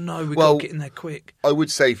shaking. oh no, we've Well, got to get in there quick. I would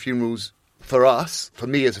say funerals, for us, for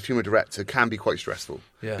me as a funeral director, can be quite stressful.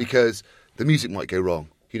 Yeah. Because the music might go wrong.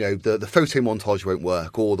 You know, the photo montage won't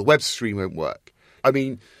work or the web stream won't work. I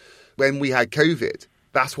mean, when we had COVID,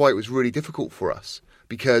 that's why it was really difficult for us.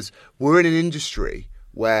 Because we're in an industry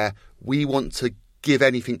where we want to give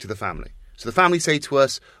anything to the family. So the family say to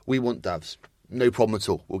us, we want doves. No problem at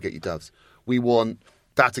all. We'll get you doves. We want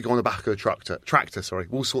Dad to go on the back of a tractor, sorry.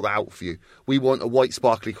 We'll sort that out for you. We want a white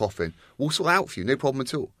sparkly coffin. We'll sort that out for you, no problem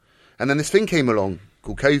at all. And then this thing came along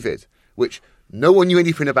called COVID, which no one knew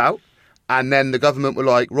anything about. And then the government were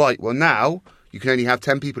like, right, well now you can only have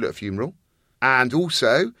 10 people at a funeral. And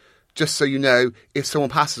also, just so you know, if someone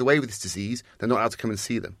passes away with this disease, they're not allowed to come and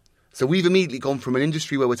see them. So we've immediately gone from an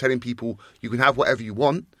industry where we're telling people you can have whatever you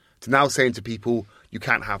want to now saying to people you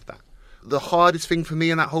can't have that. The hardest thing for me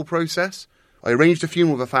in that whole process, I arranged a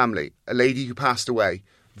funeral with a family, a lady who passed away,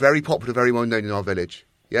 very popular, very well known in our village.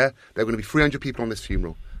 Yeah, there were going to be 300 people on this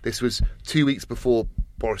funeral. This was 2 weeks before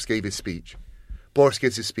Boris gave his speech. Boris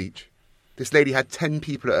gives his speech. This lady had 10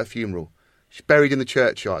 people at her funeral. She's buried in the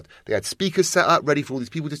churchyard. They had speakers set up, ready for all these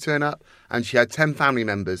people to turn up, and she had 10 family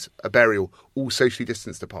members, a burial, all socially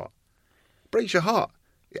distanced apart. Breaks your heart.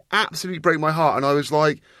 It absolutely broke my heart. And I was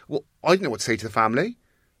like, well, I didn't know what to say to the family.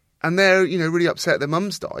 And they're, really upset their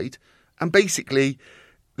mum's died. And basically,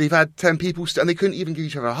 they've had 10 people, and they couldn't even give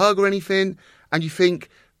each other a hug or anything. And you think,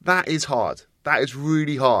 that is hard. That is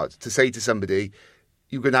really hard to say to somebody,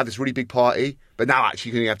 you're going to have this really big party, but now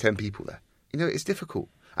actually you're going to have 10 people there. It's difficult.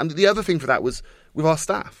 And the other thing for that was with our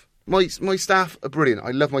staff. My staff are brilliant.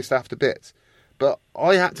 I love my staff to bits. But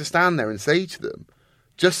I had to stand there and say to them,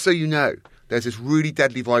 just so you know, there's this really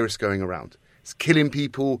deadly virus going around. It's killing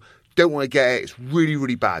people. Don't want to get it. It's really,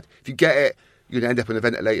 really bad. If you get it, you're going to end up in a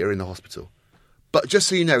ventilator in the hospital. But just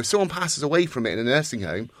so you know, if someone passes away from it in a nursing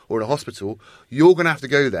home or in a hospital, you're going to have to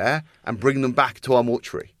go there and bring them back to our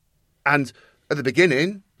mortuary. And at the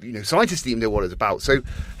beginning, scientists didn't even know what it was about. So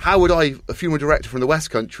how would I, a funeral director from the West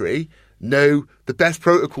Country, know the best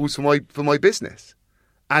protocols for my business?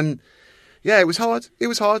 And yeah, it was hard. It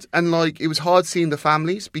was hard. And it was hard seeing the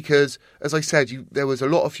families because, as I said, there was a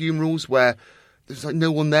lot of funerals where there's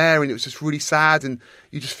no one there and it was just really sad and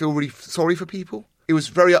you just feel really sorry for people. It was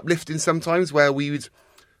very uplifting sometimes where we would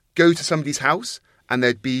go to somebody's house and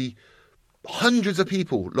there'd be hundreds of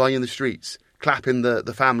people lying in the streets, clapping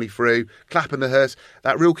the family through, clapping the hearse.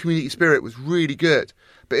 That real community spirit was really good.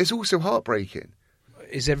 But it's also heartbreaking.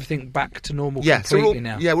 Is everything back to normal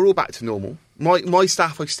now? Yeah, we're all back to normal. My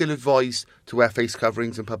staff, I still advise to wear face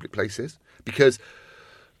coverings in public places because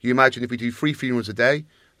you imagine if we do 3 funerals a day,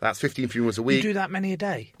 that's 15 funerals a week. You do that many a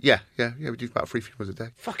day? Yeah, we do about 3 funerals a day.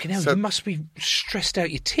 Fucking hell, you must be stressed out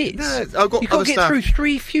your tits. No, I've got You've got to get staff through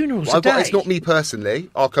 3 funerals a day. It's not me personally.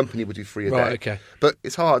 Our company would do 3 a day. Right, okay. But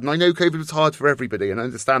it's hard. And I know COVID was hard for everybody, and I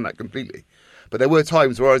understand that completely. But there were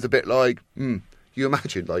times where I was a bit like, you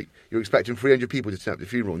imagine, you're expecting 300 people to turn up to the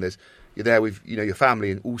funeral, and you're there with, your family,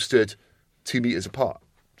 and all stood 2 metres apart.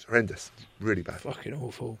 It's horrendous. Really bad. Fucking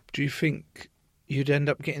awful. Do you think you'd end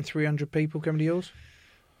up getting 300 people coming to yours?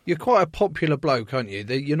 You're quite a popular bloke, aren't you?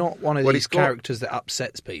 You're not one of these characters that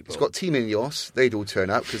upsets people. He's got Team Ineos. They'd all turn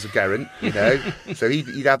up because of Geraint, So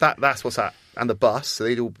he'd have that. That's what's that. And the bus.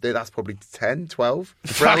 So that's probably 10, 12.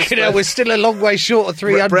 Fucking hell, we're still a long way short of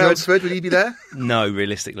 300. Brailsford, would he be there? No,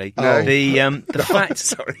 realistically. No. The fact,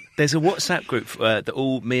 sorry. There's a WhatsApp group that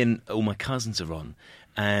me and all my cousins are on.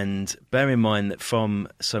 And bear in mind that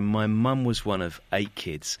my mum was one of 8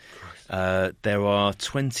 kids. There are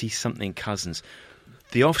 20-something cousins.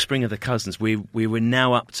 The offspring of the cousins, we were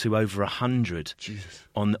now up to over 100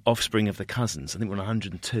 on the offspring of the cousins. I think we're on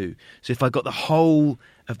 102. So if I got the whole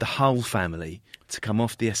of the Hull family to come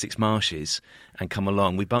off the Essex marshes and come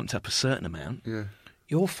along, we bumped up a certain amount. Yeah.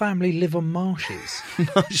 Your family live on marshes?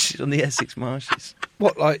 Marshes, on the Essex marshes.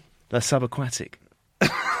 What, like? They're subaquatic.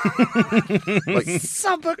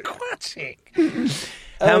 Subaquatic?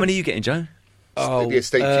 How many are you getting, Joe? It'd be a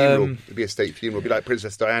state funeral. It'd be a state funeral. It'd be like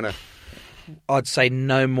Princess Diana. I'd say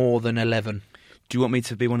no more than 11. Do you want me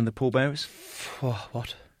to be one of the pallbearers?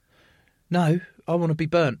 What? No, I want to be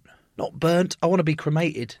burnt. Not burnt, I want to be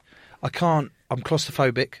cremated. I can't. I'm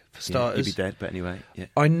claustrophobic, for starters. You'd be dead, but anyway. Yeah.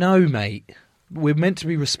 I know, mate. We're meant to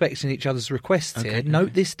be respecting each other's requests here.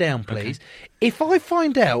 Note this down, please. Okay. If I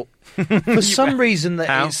find out, for some reason,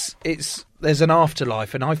 that there's an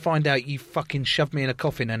afterlife, and I find out you fucking shoved me in a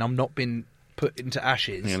coffin and I'm not been put into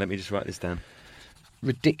ashes. Yeah, let me just write this down.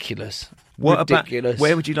 Ridiculous. Ridiculous.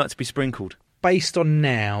 Where would you like to be sprinkled? Based on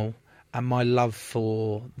now and my love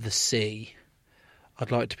for the sea, I'd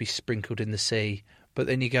like to be sprinkled in the sea. But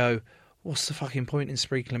then you go, what's the fucking point in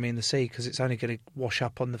sprinkling me in the sea? Because it's only going to wash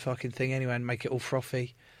up on the fucking thing anyway and make it all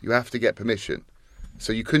frothy. You have to get permission.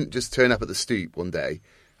 So you couldn't just turn up at the Stoop one day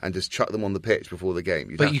and just chuck them on the pitch before the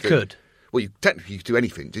game. But you could. Well, technically you could do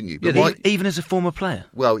anything, didn't you? But yeah, even as a former player?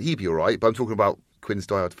 Well, he'd be all right, but I'm talking about Quinn's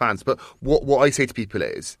diehard fans. But what I say to people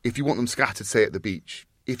is, if you want them scattered, say at the beach.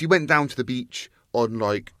 If you went down to the beach on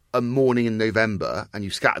a morning in November and you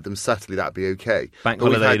scattered them subtly, that'd be okay. Bank But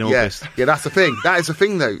we've holiday in August. Yeah, that's the thing. That is the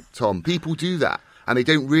thing, though, Tom. People do that, and they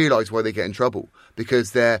don't realise why they get in trouble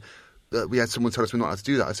because we had someone tell us we're not allowed to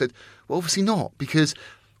do that. I said, well, obviously not, because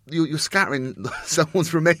you're scattering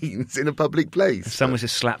someone's remains in a public place. If someone's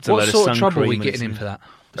just slapped a What load sort of of sun trouble are we cream getting and in for that?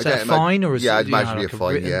 Is I that a don't imagine- fine, or is yeah, it I'd imagine like a a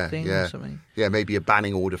fine. written Yeah, thing yeah, or something? yeah. Maybe a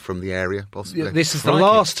banning order from the area, possibly. This is the Crikey.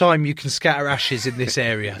 last time you can scatter ashes in this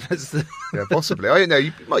area. That's the. Yeah, possibly. I don't know.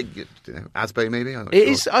 You might, Asbo maybe. I'm not It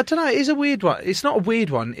sure. is. I don't know. It is a weird one. It's not a weird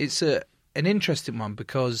one. It's an interesting one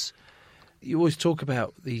because you always talk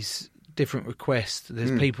about these different requests.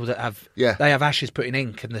 There's people that have they have ashes put in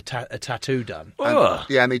ink and a tattoo done. And,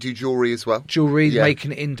 yeah, and they do jewellery as well. Jewellery, Yeah.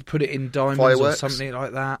 making it in to put it in diamonds Fireworks. or something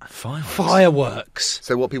like that. Fireworks. Fireworks.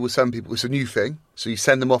 So some people, it's a new thing. So you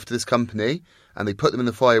send them off to this company and they put them in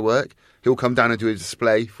the firework. He'll come down and do a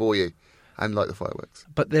display for you and light the fireworks.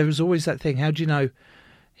 But there is always that thing. How do you know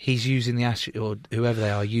he's using the ashes, or whoever they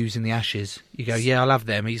are using the ashes? You go, yeah, I'll have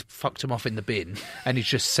them. He's fucked them off in the bin, and he's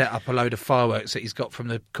just set up a load of fireworks that he's got from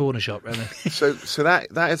the corner shop. So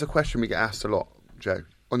that is a question we get asked a lot, Joe.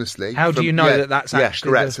 Honestly, How do you know that that's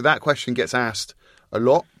actually correct? the- So that question gets asked a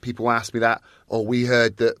lot. People ask me that. Oh, we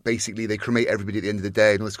heard that basically they cremate everybody at the end of the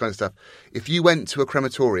day and all this kind of stuff. If you went to a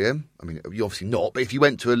crematorium, I mean, you obviously not, but if you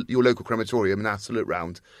went to your local crematorium and asked to look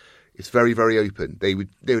round, it's very, very open. They would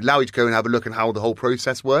allow you to go and have a look at how the whole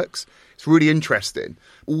process works. It's really interesting.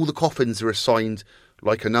 All the coffins are assigned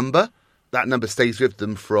like a number. That number stays with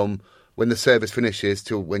them from when the service finishes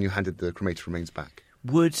till when you handed the cremated remains back.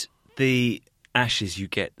 Would the ashes you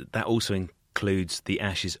get, that also includes the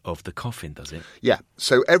ashes of the coffin, does it? Yeah.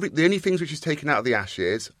 So the only things which is taken out of the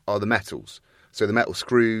ashes are the metals. So the metal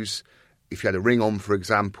screws. If you had a ring on, for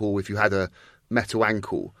example, if you had a metal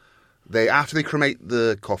ankle, after they cremate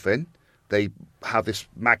the coffin, they have this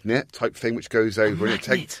magnet type thing which goes over and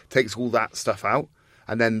it takes all that stuff out,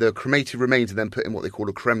 and then the cremated remains are then put in what they call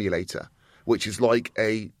a cremulator, which is like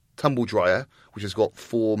a tumble dryer which has got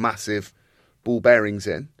 4 massive ball bearings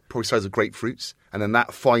in, probably size of grapefruits, and then that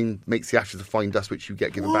makes the ashes a fine dust which you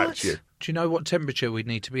get given back to you. Do you know what temperature we'd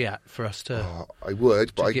need to be at for us to? I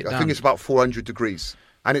would, but I get think done. it's about 400 degrees.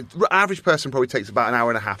 And average person probably takes about an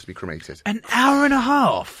hour and a half to be cremated. An hour and a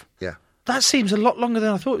half. Yeah. That seems a lot longer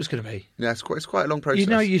than I thought it was going to be. Yeah, it's quite a long process. You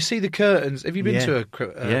know, you see the curtains. Have you been Yeah. to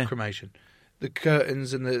a Yeah. cremation? The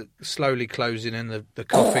curtains and the slowly closing and the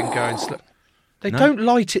coffin going slow. They No. don't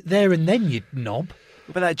light it there and then, you knob.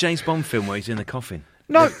 What about that James Bond film where he's in the coffin?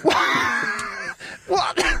 No.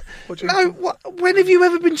 What? No. What? When have you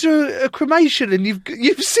ever been to a cremation and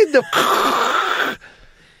you've seen the?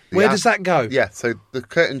 Where does that go? Yeah, so the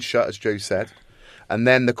curtain's shut, as Joe said, and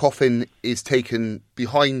then the coffin is taken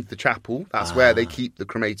behind the chapel. That's where they keep the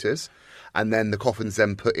cremators, and then the coffin's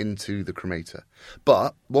then put into the cremator.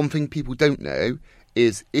 But one thing people don't know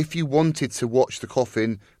is if you wanted to watch the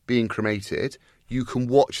coffin being cremated, you can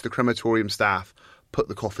watch the crematorium staff put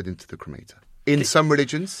the coffin into the cremator. In some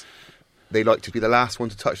religions, they like to be the last one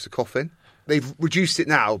to touch the coffin. They've reduced it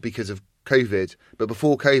now because of COVID, but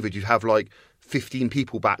before COVID, you'd have like 15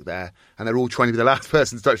 people back there, and they're all trying to be the last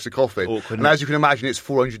person to touch the coffin. Awkward. And as you can imagine, it's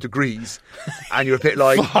 400 degrees, and you're a bit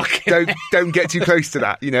like, don't get too close to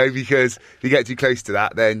that, because if you get too close to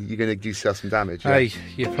that, then you're going to do yourself some damage. Yeah. Hey,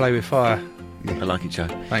 you play with fire. I like it, Joe.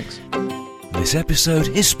 Thanks. This episode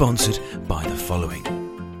is sponsored by the following.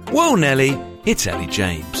 Whoa, Nelly, it's Ellie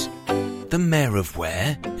James. The Mayor of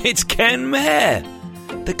where? It's Ken Mayer.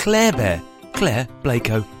 The Claire Bear, Claire,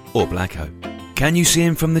 Blako, or Blacko. Can you see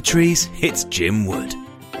him from the trees? It's Jim Wood.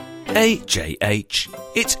 AJH,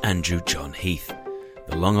 it's Andrew John Heath.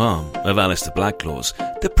 The long arm of Alistair Blacklaws.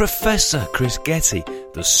 The Professor Chris Getty.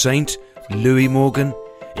 The Saint Louis Morgan.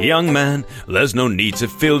 Young man, there's no need to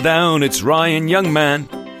feel down. It's Ryan, young man.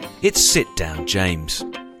 It's Sit Down James.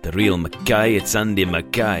 The real Mackay, it's Andy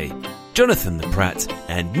Mackay. Jonathan the Pratt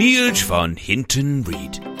and Neil van Hinton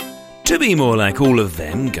Reid. To be more like all of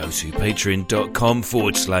them, go to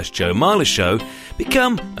patreon.com/Joe Marler Show,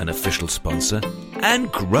 become an official sponsor,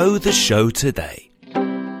 and grow the show today.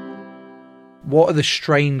 What are the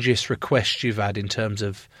strangest requests you've had in terms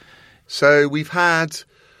of? So we've had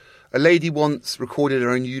a lady once recorded her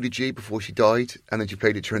own eulogy before she died, and then she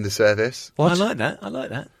played it during the service. What? I like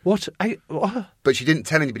that. What? What? But she didn't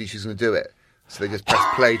tell anybody she was going to do it. So they just pressed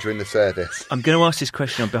play during the service. I'm going to ask this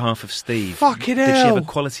question on behalf of Steve. Fucking Did she have a hell.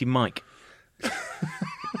 quality mic? It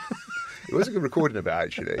was a good recording of it,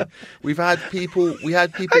 actually. We had people... Hang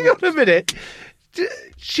on a minute.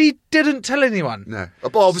 She didn't tell anyone. No.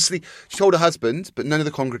 But obviously, she told her husband, but none of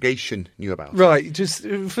the congregation knew about it. Right, just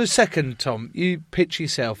for a second, Tom, you picture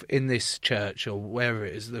yourself in this church or wherever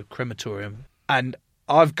it is, the crematorium, and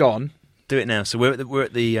I've gone. Do it now. So we're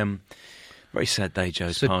at the very sad day.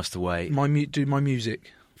 Joe's passed away. Do my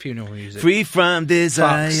music, funeral music. Free from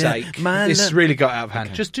desire. Fuck's sake. This really got out of hand.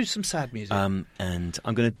 Okay. Just do some sad music. And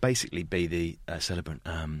I'm going to basically be the celebrant.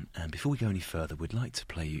 And before we go any further, we'd like to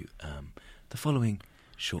play you the following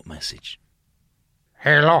short message.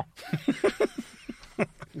 Hello.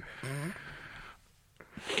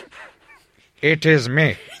 It is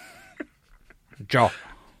me, Joe.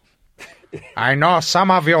 I know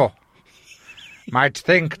some of you might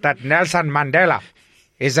think that Nelson Mandela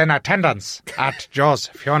is in attendance at Joe's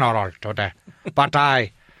funeral today, but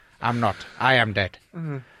I am not. I am dead.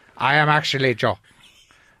 Mm-hmm. I am actually Joe,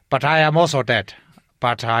 but I am also dead.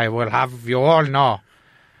 But I will have you all know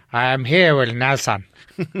I am here with Nelson,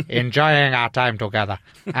 enjoying our time together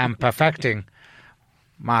and perfecting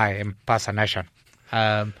my impersonation.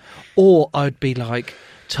 Or I'd be like,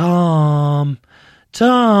 Tom,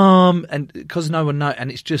 and because no one knows, and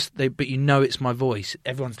it's just, but you know it's my voice.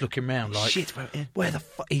 Everyone's looking around like, shit, where the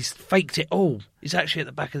fuck? He's faked it all. He's actually at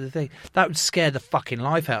the back of the thing. That would scare the fucking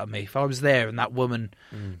life out of me. If I was there and that woman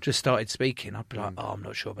just started speaking, I'd be like, oh, I'm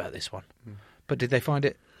not sure about this one. But did they find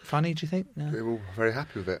it funny, do you think? No. They were all very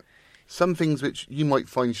happy with it. Some things which you might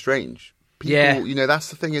find strange. People, you know, that's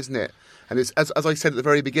the thing, isn't it? And it's as I said at the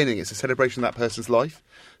very beginning, it's a celebration of that person's life.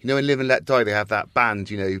 You know, in Live and Let Die, they have that band,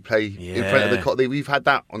 you know, who play in front of the cot. We've had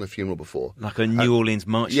that on a funeral before, like a New Orleans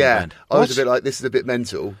marching band. I was a bit like, this is a bit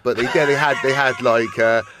mental, but they had like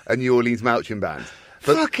a New Orleans marching band.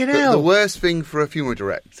 But fucking hell! The worst thing for a funeral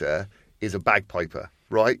director is a bagpiper,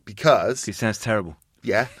 right? Because it sounds terrible.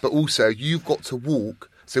 Yeah, but also you've got to walk.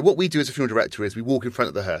 So what we do as a funeral director is we walk in front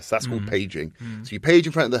of the hearse. That's called paging. So you page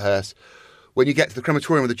in front of the hearse. When you get to the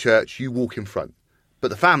crematorium of the church, you walk in front. But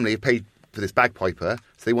the family have paid for this bagpiper,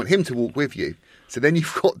 so they want him to walk with you. So then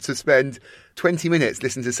you've got to spend 20 minutes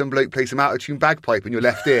listening to some bloke play some out-of-tune bagpipe in your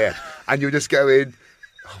left ear, and you're just going,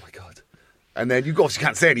 oh my God. And then you obviously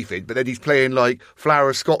can't say anything, but then he's playing like Flower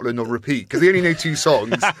of Scotland on repeat, because he only know 2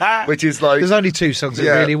 songs, which is like... There's only 2 songs that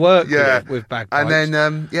really work with bagpipes. And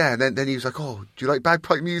then, then he was like, oh, do you like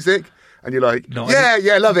bagpipe music? And you're like,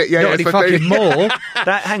 yeah, love it. Yeah, not any fucking more.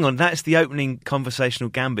 Hang on, that's the opening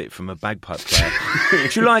conversational gambit from a bagpipe player.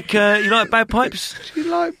 Do you like bagpipes? Do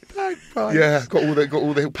you like bagpipes? Yeah, got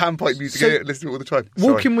all the panpipe music in it, listen to it all the time.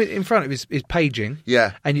 Walking in front of is paging.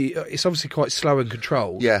 Yeah. And it's obviously quite slow and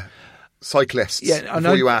controlled. Yeah. Cyclists. Yeah, I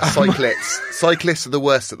know. Before you ask, cyclists. Cyclists are the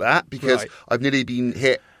worst at that, because I've nearly been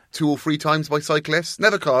hit 2 or 3 times by cyclists.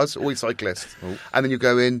 Never cars, always cyclists. Oh. And then you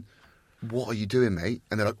go in, what are you doing, mate?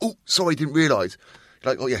 And they're like, oh, sorry, didn't realise.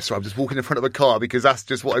 You're like, oh, yeah, sorry, I'm just walking in front of a car because that's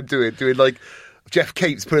just what I'm doing like Jeff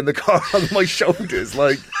Capes putting the car on my shoulders.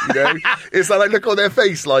 Like, you know, it's like look on their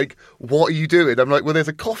face, like, what are you doing? I'm like, well, there's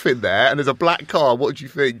a coffin there and there's a black car. What do you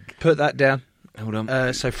think? Put that down. Hold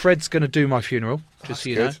on. So Fred's going to do my funeral, just so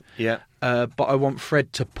you know. Yeah. But I want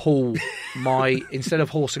Fred to pull instead of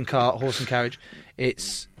horse and carriage,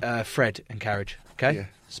 it's Fred and carriage, okay? Yeah.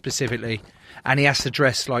 Specifically. And he has to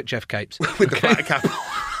dress like Jeff Capes. With the black cap.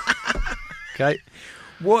 Okay.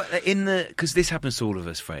 Because this happens to all of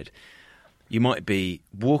us, Fred. You might be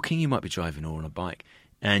walking, you might be driving or on a bike,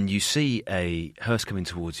 and you see a hearse coming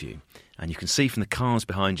towards you, and you can see from the cars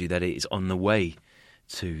behind you that it is on the way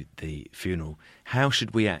to the funeral. How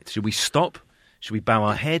should we act? Should we stop? Should we bow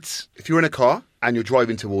our heads? If you're in a car and you're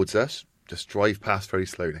driving towards us, just drive past very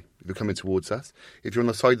slowly. If you're coming towards us. If you're on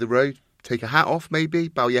the side of the road, take a hat off maybe,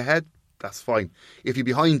 bow your head. That's fine. If you're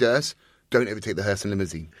behind us, don't overtake the hearse and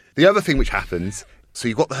limousine. The other thing which happens, so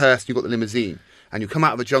you've got the hearse, you've got the limousine, and you come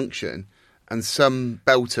out of a junction, and some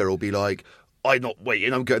belter will be like, I'm not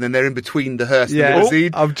waiting, I'm going, and they're in between the hearse and the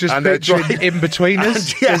limousine. I'm just picturing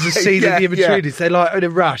in-betweeners. There's a scene of the in-betweeners. They're like in a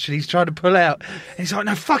rush, and he's trying to pull out. And he's like,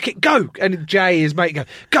 no, fuck it, go. And Jay, his mate,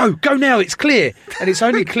 go now, it's clear. And it's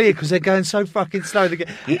only clear because they're going so fucking slow.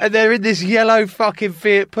 And they're in this yellow fucking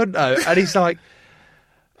Fiat Punto, and he's like,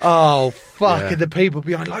 oh, fuck, and the people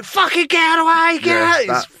behind like, fucking get out of the way, get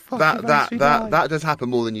out. That does happen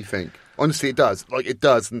more than you think. Honestly, it does. Like, it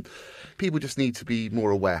does. And people just need to be more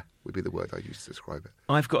aware, would be the word I use to describe it.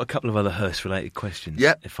 I've got a couple of other hearse-related questions.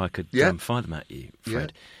 Yeah. If I could fire them at you,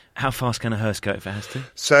 Fred. Yeah. How fast can a hearse go if it has to?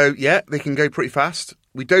 So, they can go pretty fast.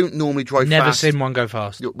 We don't normally drive fast. Never seen one go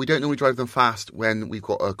fast. We don't normally drive them fast when we've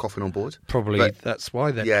got a coffin on board. Probably that's why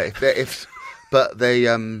then. Yeah, But they,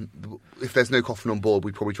 if there's no coffin on board,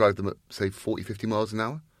 we'd probably drive them at, say, 40, 50 miles an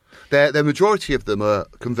hour. The majority of them are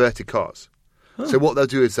converted cars. Oh. So what they'll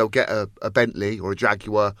do is they'll get a Bentley or a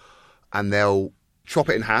Jaguar and they'll chop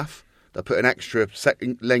it in half. They'll put an extra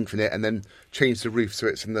length in it and then change the roof so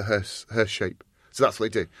it's in the hearse shape. So that's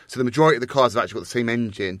what they do. So the majority of the cars have actually got the same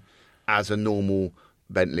engine as a normal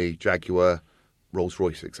Bentley, Jaguar,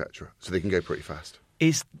 Rolls-Royce, etc. So they can go pretty fast.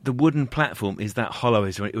 Is the wooden platform, is that hollow, or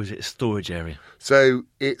is it a storage area? So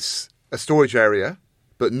it's a storage area,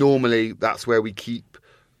 but normally that's where we keep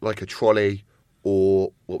like a trolley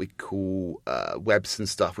or what we call webs and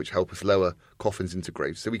stuff, which help us lower coffins into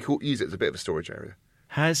graves. So we use it as a bit of a storage area.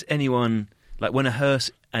 Has anyone, like when a hearse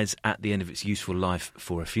is at the end of its useful life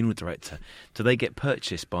for a funeral director, do they get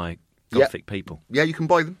purchased by Gothic people? Yeah, you can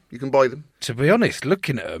buy them. You can buy them. To be honest,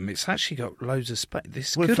 looking at them, it's actually got loads of space.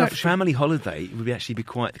 This Well, could for a actually... family holiday, it would actually be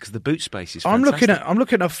quite, because the boot space is I'm fantastic.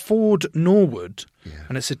 looking at a Ford Norwood,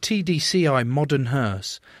 and it's a TDCI modern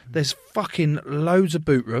hearse. There's fucking loads of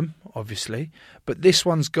boot room, obviously, but this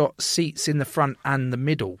one's got seats in the front and the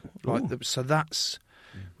middle, so that's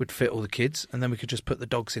would fit all the kids, and then we could just put the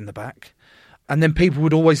dogs in the back, and then people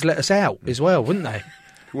would always let us out as well, wouldn't they?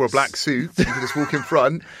 You wore a black suit, you can just walk in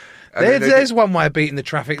front. There's one way of beating the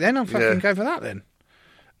traffic. Then I'll fucking go for that. Then,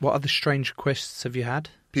 what other strange requests have you had?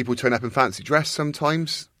 People turn up in fancy dress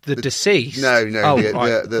sometimes. The deceased? No, Oh,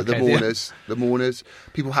 the mourners. The mourners.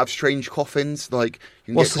 People have strange coffins. Like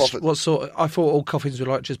you can What sort? I thought all coffins were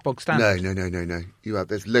like just bog standard. No.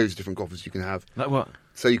 There's loads of different coffins you can have. Like what?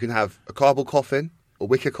 So you can have a cardboard coffin, a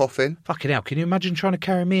wicker coffin, Fucking hell! Can you imagine trying to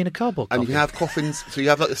carry me in a cardboard coffin? and you can have coffins. So you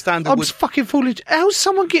have like the standard I'm wood. fucking foolish. How's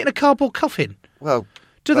someone getting a cardboard coffin? Well,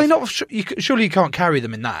 Do they not? Surely you can't carry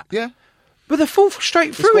them in that. yeah. But they fall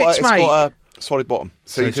straight through It's it, mate. got a solid bottom.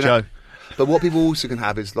 So you it's can Joe. have, but what people also can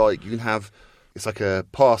have is like you can have. It's like a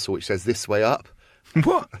parcel which says this way up.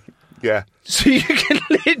 What? Yeah. So you can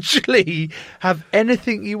literally have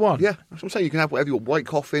anything you want. Yeah, that's what I'm saying. You can have whatever you want. White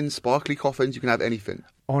coffins, sparkly coffins. You can have anything.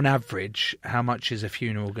 On average, how much is a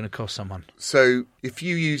funeral going to cost someone? So if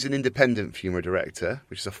you use an independent funeral director,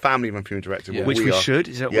 which is a family-run funeral director, Yeah. what Which we are, should.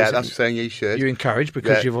 Is that yeah, what that's what I'm saying. Yeah, you should. You're encouraged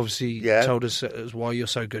because Yeah. you've obviously Yeah. told us why you're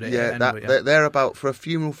so good at yeah, it. Anyway, they're about for a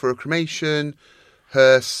funeral, for a cremation,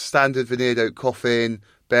 hearse, standard veneered oak coffin,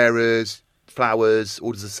 bearers, flowers,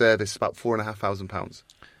 orders of service, about £4,500.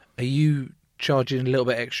 Are you charging a little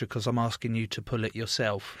bit extra because I'm asking you to pull it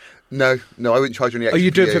yourself? No, I wouldn't charge you any Oh, extra.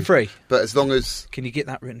 you do it for free? But as long as Can you get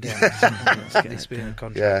that written down? Let's get this bit in the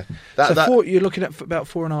contract. yeah, You're looking at about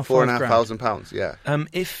 £4,500. £4,500. Yeah.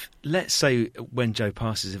 If, let's say, when Joe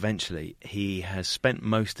passes eventually, he has spent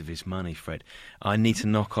most of his money, Fred, I need to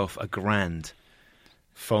knock off £1,000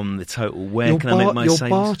 from the total. Where can I make my savings?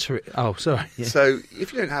 barter. Oh, sorry. So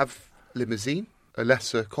if you don't have limousine, a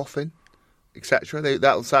lesser coffin, etc.,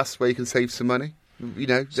 that's where you can save some money. You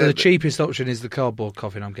know. So the cheapest option is the cardboard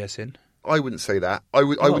coffin, I'm guessing. I wouldn't say that. I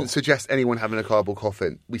wouldn't suggest anyone having a cardboard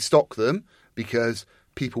coffin. We stock them because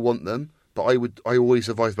people want them, but I always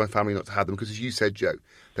advise my family not to have them because, as you said, Joe,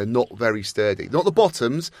 they're not very sturdy. Not the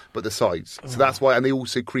bottoms, but the sides. So that's why, and they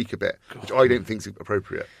also creak a bit, which I don't think is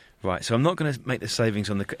appropriate. Right, so I'm not going to make the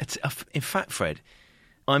savings on the... in fact, Fred,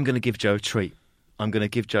 I'm going to give Joe a treat. I'm going to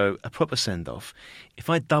give Joe a proper send-off. If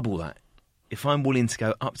I double that, if I'm willing to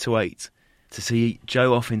go up to 8 to see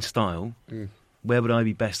Joe off in style, where would I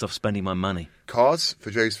be best off spending my money? Cars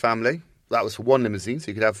for Joe's family. That was for one limousine, so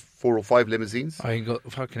you could have 4 or 5 limousines. I ain't got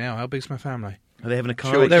fucking hell. How big's my family? Are they having a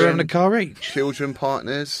car? Sure. each? They're having a car each. Children,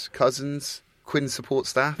 partners, cousins, Quinn support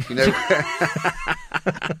staff, you know.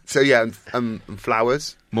 So yeah, and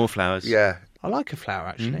flowers. More flowers. Yeah. I like a flower,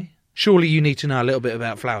 actually. Surely you need to know a little bit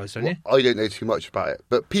about flowers, don't you? I don't know too much about it,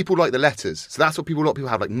 but people like the letters. So that's what a lot of people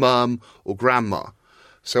have, like mum or grandma.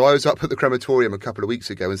 So I was up at the crematorium a couple of weeks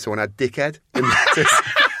ago and someone had dickhead in letters.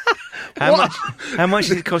 How much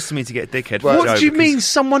is it costing me to get a dickhead? Well, for Joe? What do you Because- mean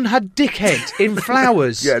someone had dickhead in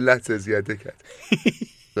flowers? Yeah, letters, yeah, dickhead.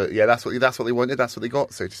 But yeah, that's what they wanted, that's what they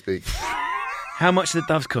got, so to speak. How much are the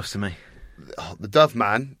doves costing me? Oh, the Dove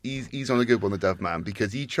Man, he's on a good one, the Dove Man,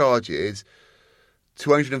 because he charges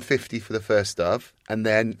 $250 for the first dove, and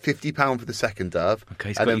then £50 for the second dove, Okay,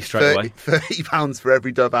 he's and got then you straight away. £30 for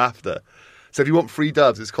every dove after. So if you want 3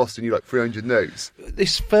 doves, it's costing you like 300 notes.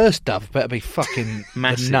 This first dove better be fucking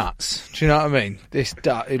Massive. nuts. Do you know what I mean? This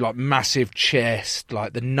dove, like massive chest,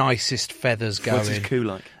 like the nicest feathers going. What's his coo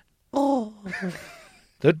like?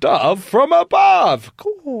 The dove from above.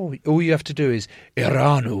 Oh, all you have to do is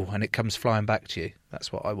Iranu, and it comes flying back to you.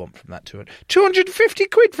 That's what I want from that 250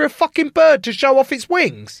 quid for a fucking bird to show off its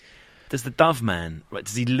wings. Does the dove man, right,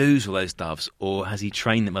 does he lose all those doves, or has he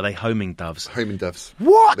trained them? Are they homing doves? Homing doves.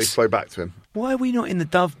 What? They fly back to him. Why are we not in the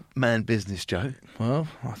dove man business, Joe? Well,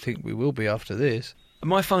 I think we will be after this.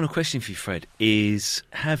 My final question for you, Fred, is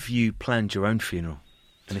have you planned your own funeral?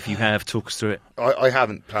 And if you have, talk us through it. I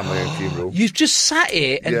haven't planned my own funeral. You've just sat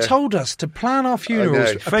here and Yeah. told us to plan our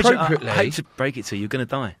funerals Fred, appropriately. I hate to break it to you, you're going to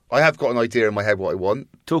die. I have got an idea in my head what I want.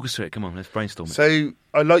 Talk us through it. Come on, let's brainstorm it. So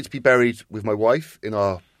I'd like to be buried with my wife in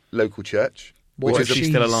our local church. What, which is she's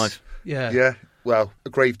still alive? Yeah. Yeah, well, a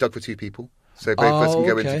grave dug for two people. So both of us can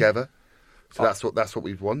go in okay. together. So that's what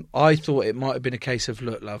we'd want. I thought it might have been a case of,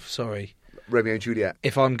 look, love, sorry. Romeo and Juliet.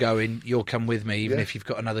 If I'm going, you'll come with me, even Yeah. if you've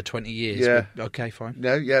got another 20 years. Yeah. Okay, fine.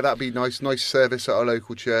 No, yeah, that'd be nice. Nice service at our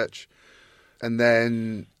local church. And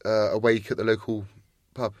then a wake at the local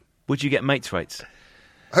pub. Would you get mates rates?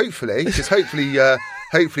 Hopefully, because hopefully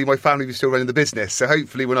my family will be still running the business. So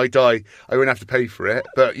hopefully when I die, I won't have to pay for it.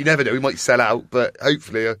 But you never know, we might sell out. But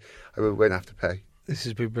hopefully I won't have to pay. This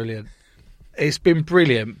has been brilliant. It's been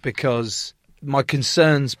brilliant because my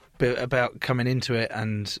concerns about coming into it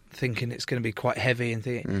and thinking it's going to be quite heavy and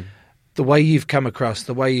the way you've come across,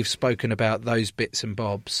 the way you've spoken about those bits and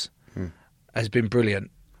bobs has been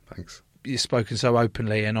brilliant. Thanks. You've spoken so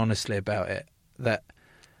openly and honestly about it that,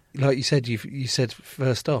 like you said, you said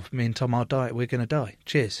first off, me and Tom are die. We're going to die.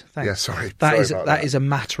 Cheers. Thanks. Yeah, sorry. That Sorry about that. is a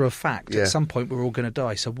matter of fact. Yeah. At some point, we're all going to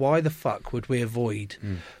die. So why the fuck would we avoid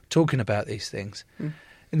talking about these things?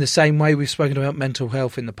 In the same way we've spoken about mental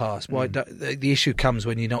health in the past. Why the issue comes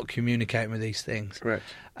when you're not communicating with these things. Correct.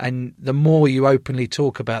 And the more you openly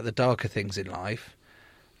talk about the darker things in life,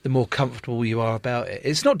 the more comfortable you are about it.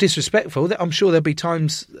 It's not disrespectful. I'm sure there'll be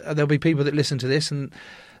people that listen to this and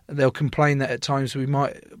they'll complain that at times we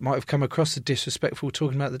might have come across as disrespectful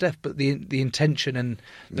talking about the death, but the intention and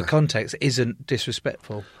the context isn't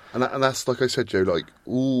disrespectful. And that's, like I said, Joe, like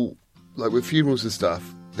with funerals and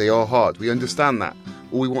stuff, they are hard. We understand that.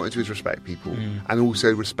 All we want to do is respect people and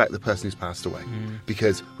also respect the person who's passed away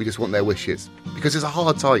because we just want their wishes. Because it's a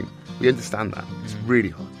hard time. We understand that. It's really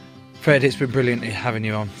hard. Fred, it's been brilliant having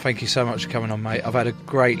you on. Thank you so much for coming on, mate. I've had a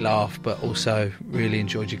great laugh, but also really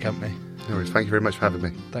enjoyed your company. No worries. Thank you very much for having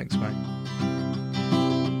me. Thanks, mate.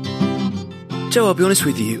 Joe, I'll be honest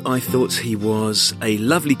with you, I thought he was a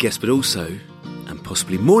lovely guest, but also, and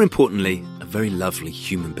possibly more importantly, a very lovely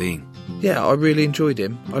human being. Yeah, I really enjoyed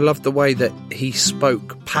him. I loved the way that he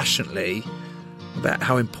spoke passionately about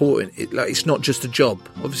how important it's not just a job.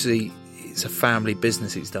 Obviously, it's a family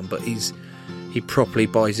business he's done, but he properly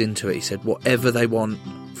buys into it. He said whatever they want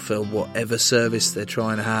for whatever service they're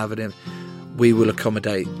trying to have, and we will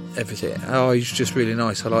accommodate everything. Oh, he's just really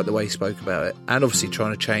nice. I like the way he spoke about it, and obviously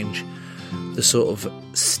trying to change the sort of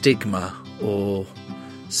stigma or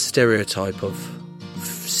stereotype of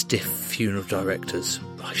stiff funeral directors.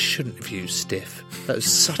 I shouldn't have used stiff. That was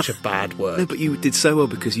such a bad word. No, but you did so well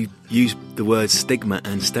because you used the words stigma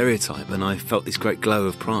and stereotype, and I felt this great glow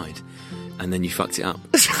of pride, and then you fucked it up.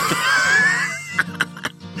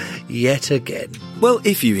 Yet again. Well,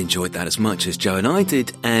 if you enjoyed that as much as Joe and I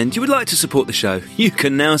did, and you would like to support the show, you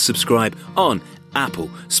can now subscribe on Apple,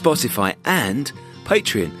 Spotify and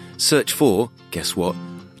Patreon. Search for, guess what,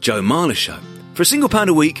 Joe Marler Show. For £1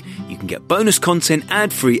 a week, you can get bonus content,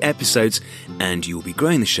 ad-free episodes, and you will be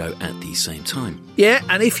growing the show at the same time. Yeah,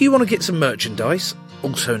 and if you want to get some merchandise,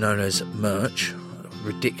 also known as merch,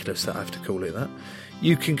 ridiculous that I have to call it that,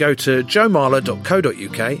 you can go to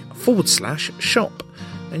joemarler.co.uk/shop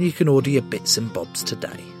and you can order your bits and bobs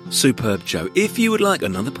today. Superb, Joe. If you would like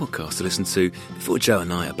another podcast to listen to before Joe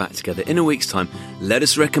and I are back together in a week's time, let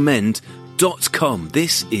us recommend .com.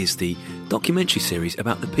 This is the documentary series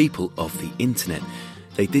about the people of the internet.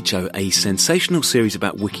 They did, Joe, a sensational series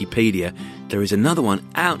about Wikipedia. There is another one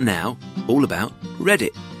out now all about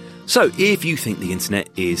Reddit. So if you think the internet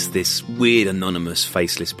is this weird, anonymous,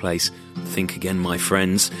 faceless place, think again, my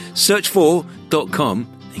friends. Search for .com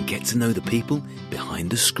and get to know the people behind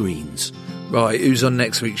the screens. Right, who's on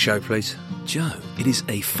next week's show, please? Joe, it is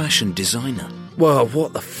a fashion designer. Well,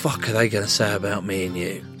 what the fuck are they going to say about me and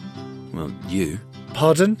you? Well, you.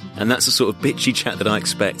 Pardon? And that's the sort of bitchy chat that I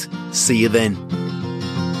expect. See you then.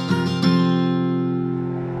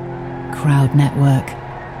 Crowd Network,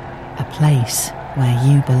 a place where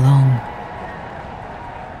you belong.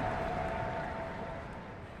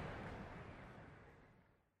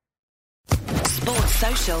 Sports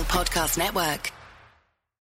Social Podcast Network.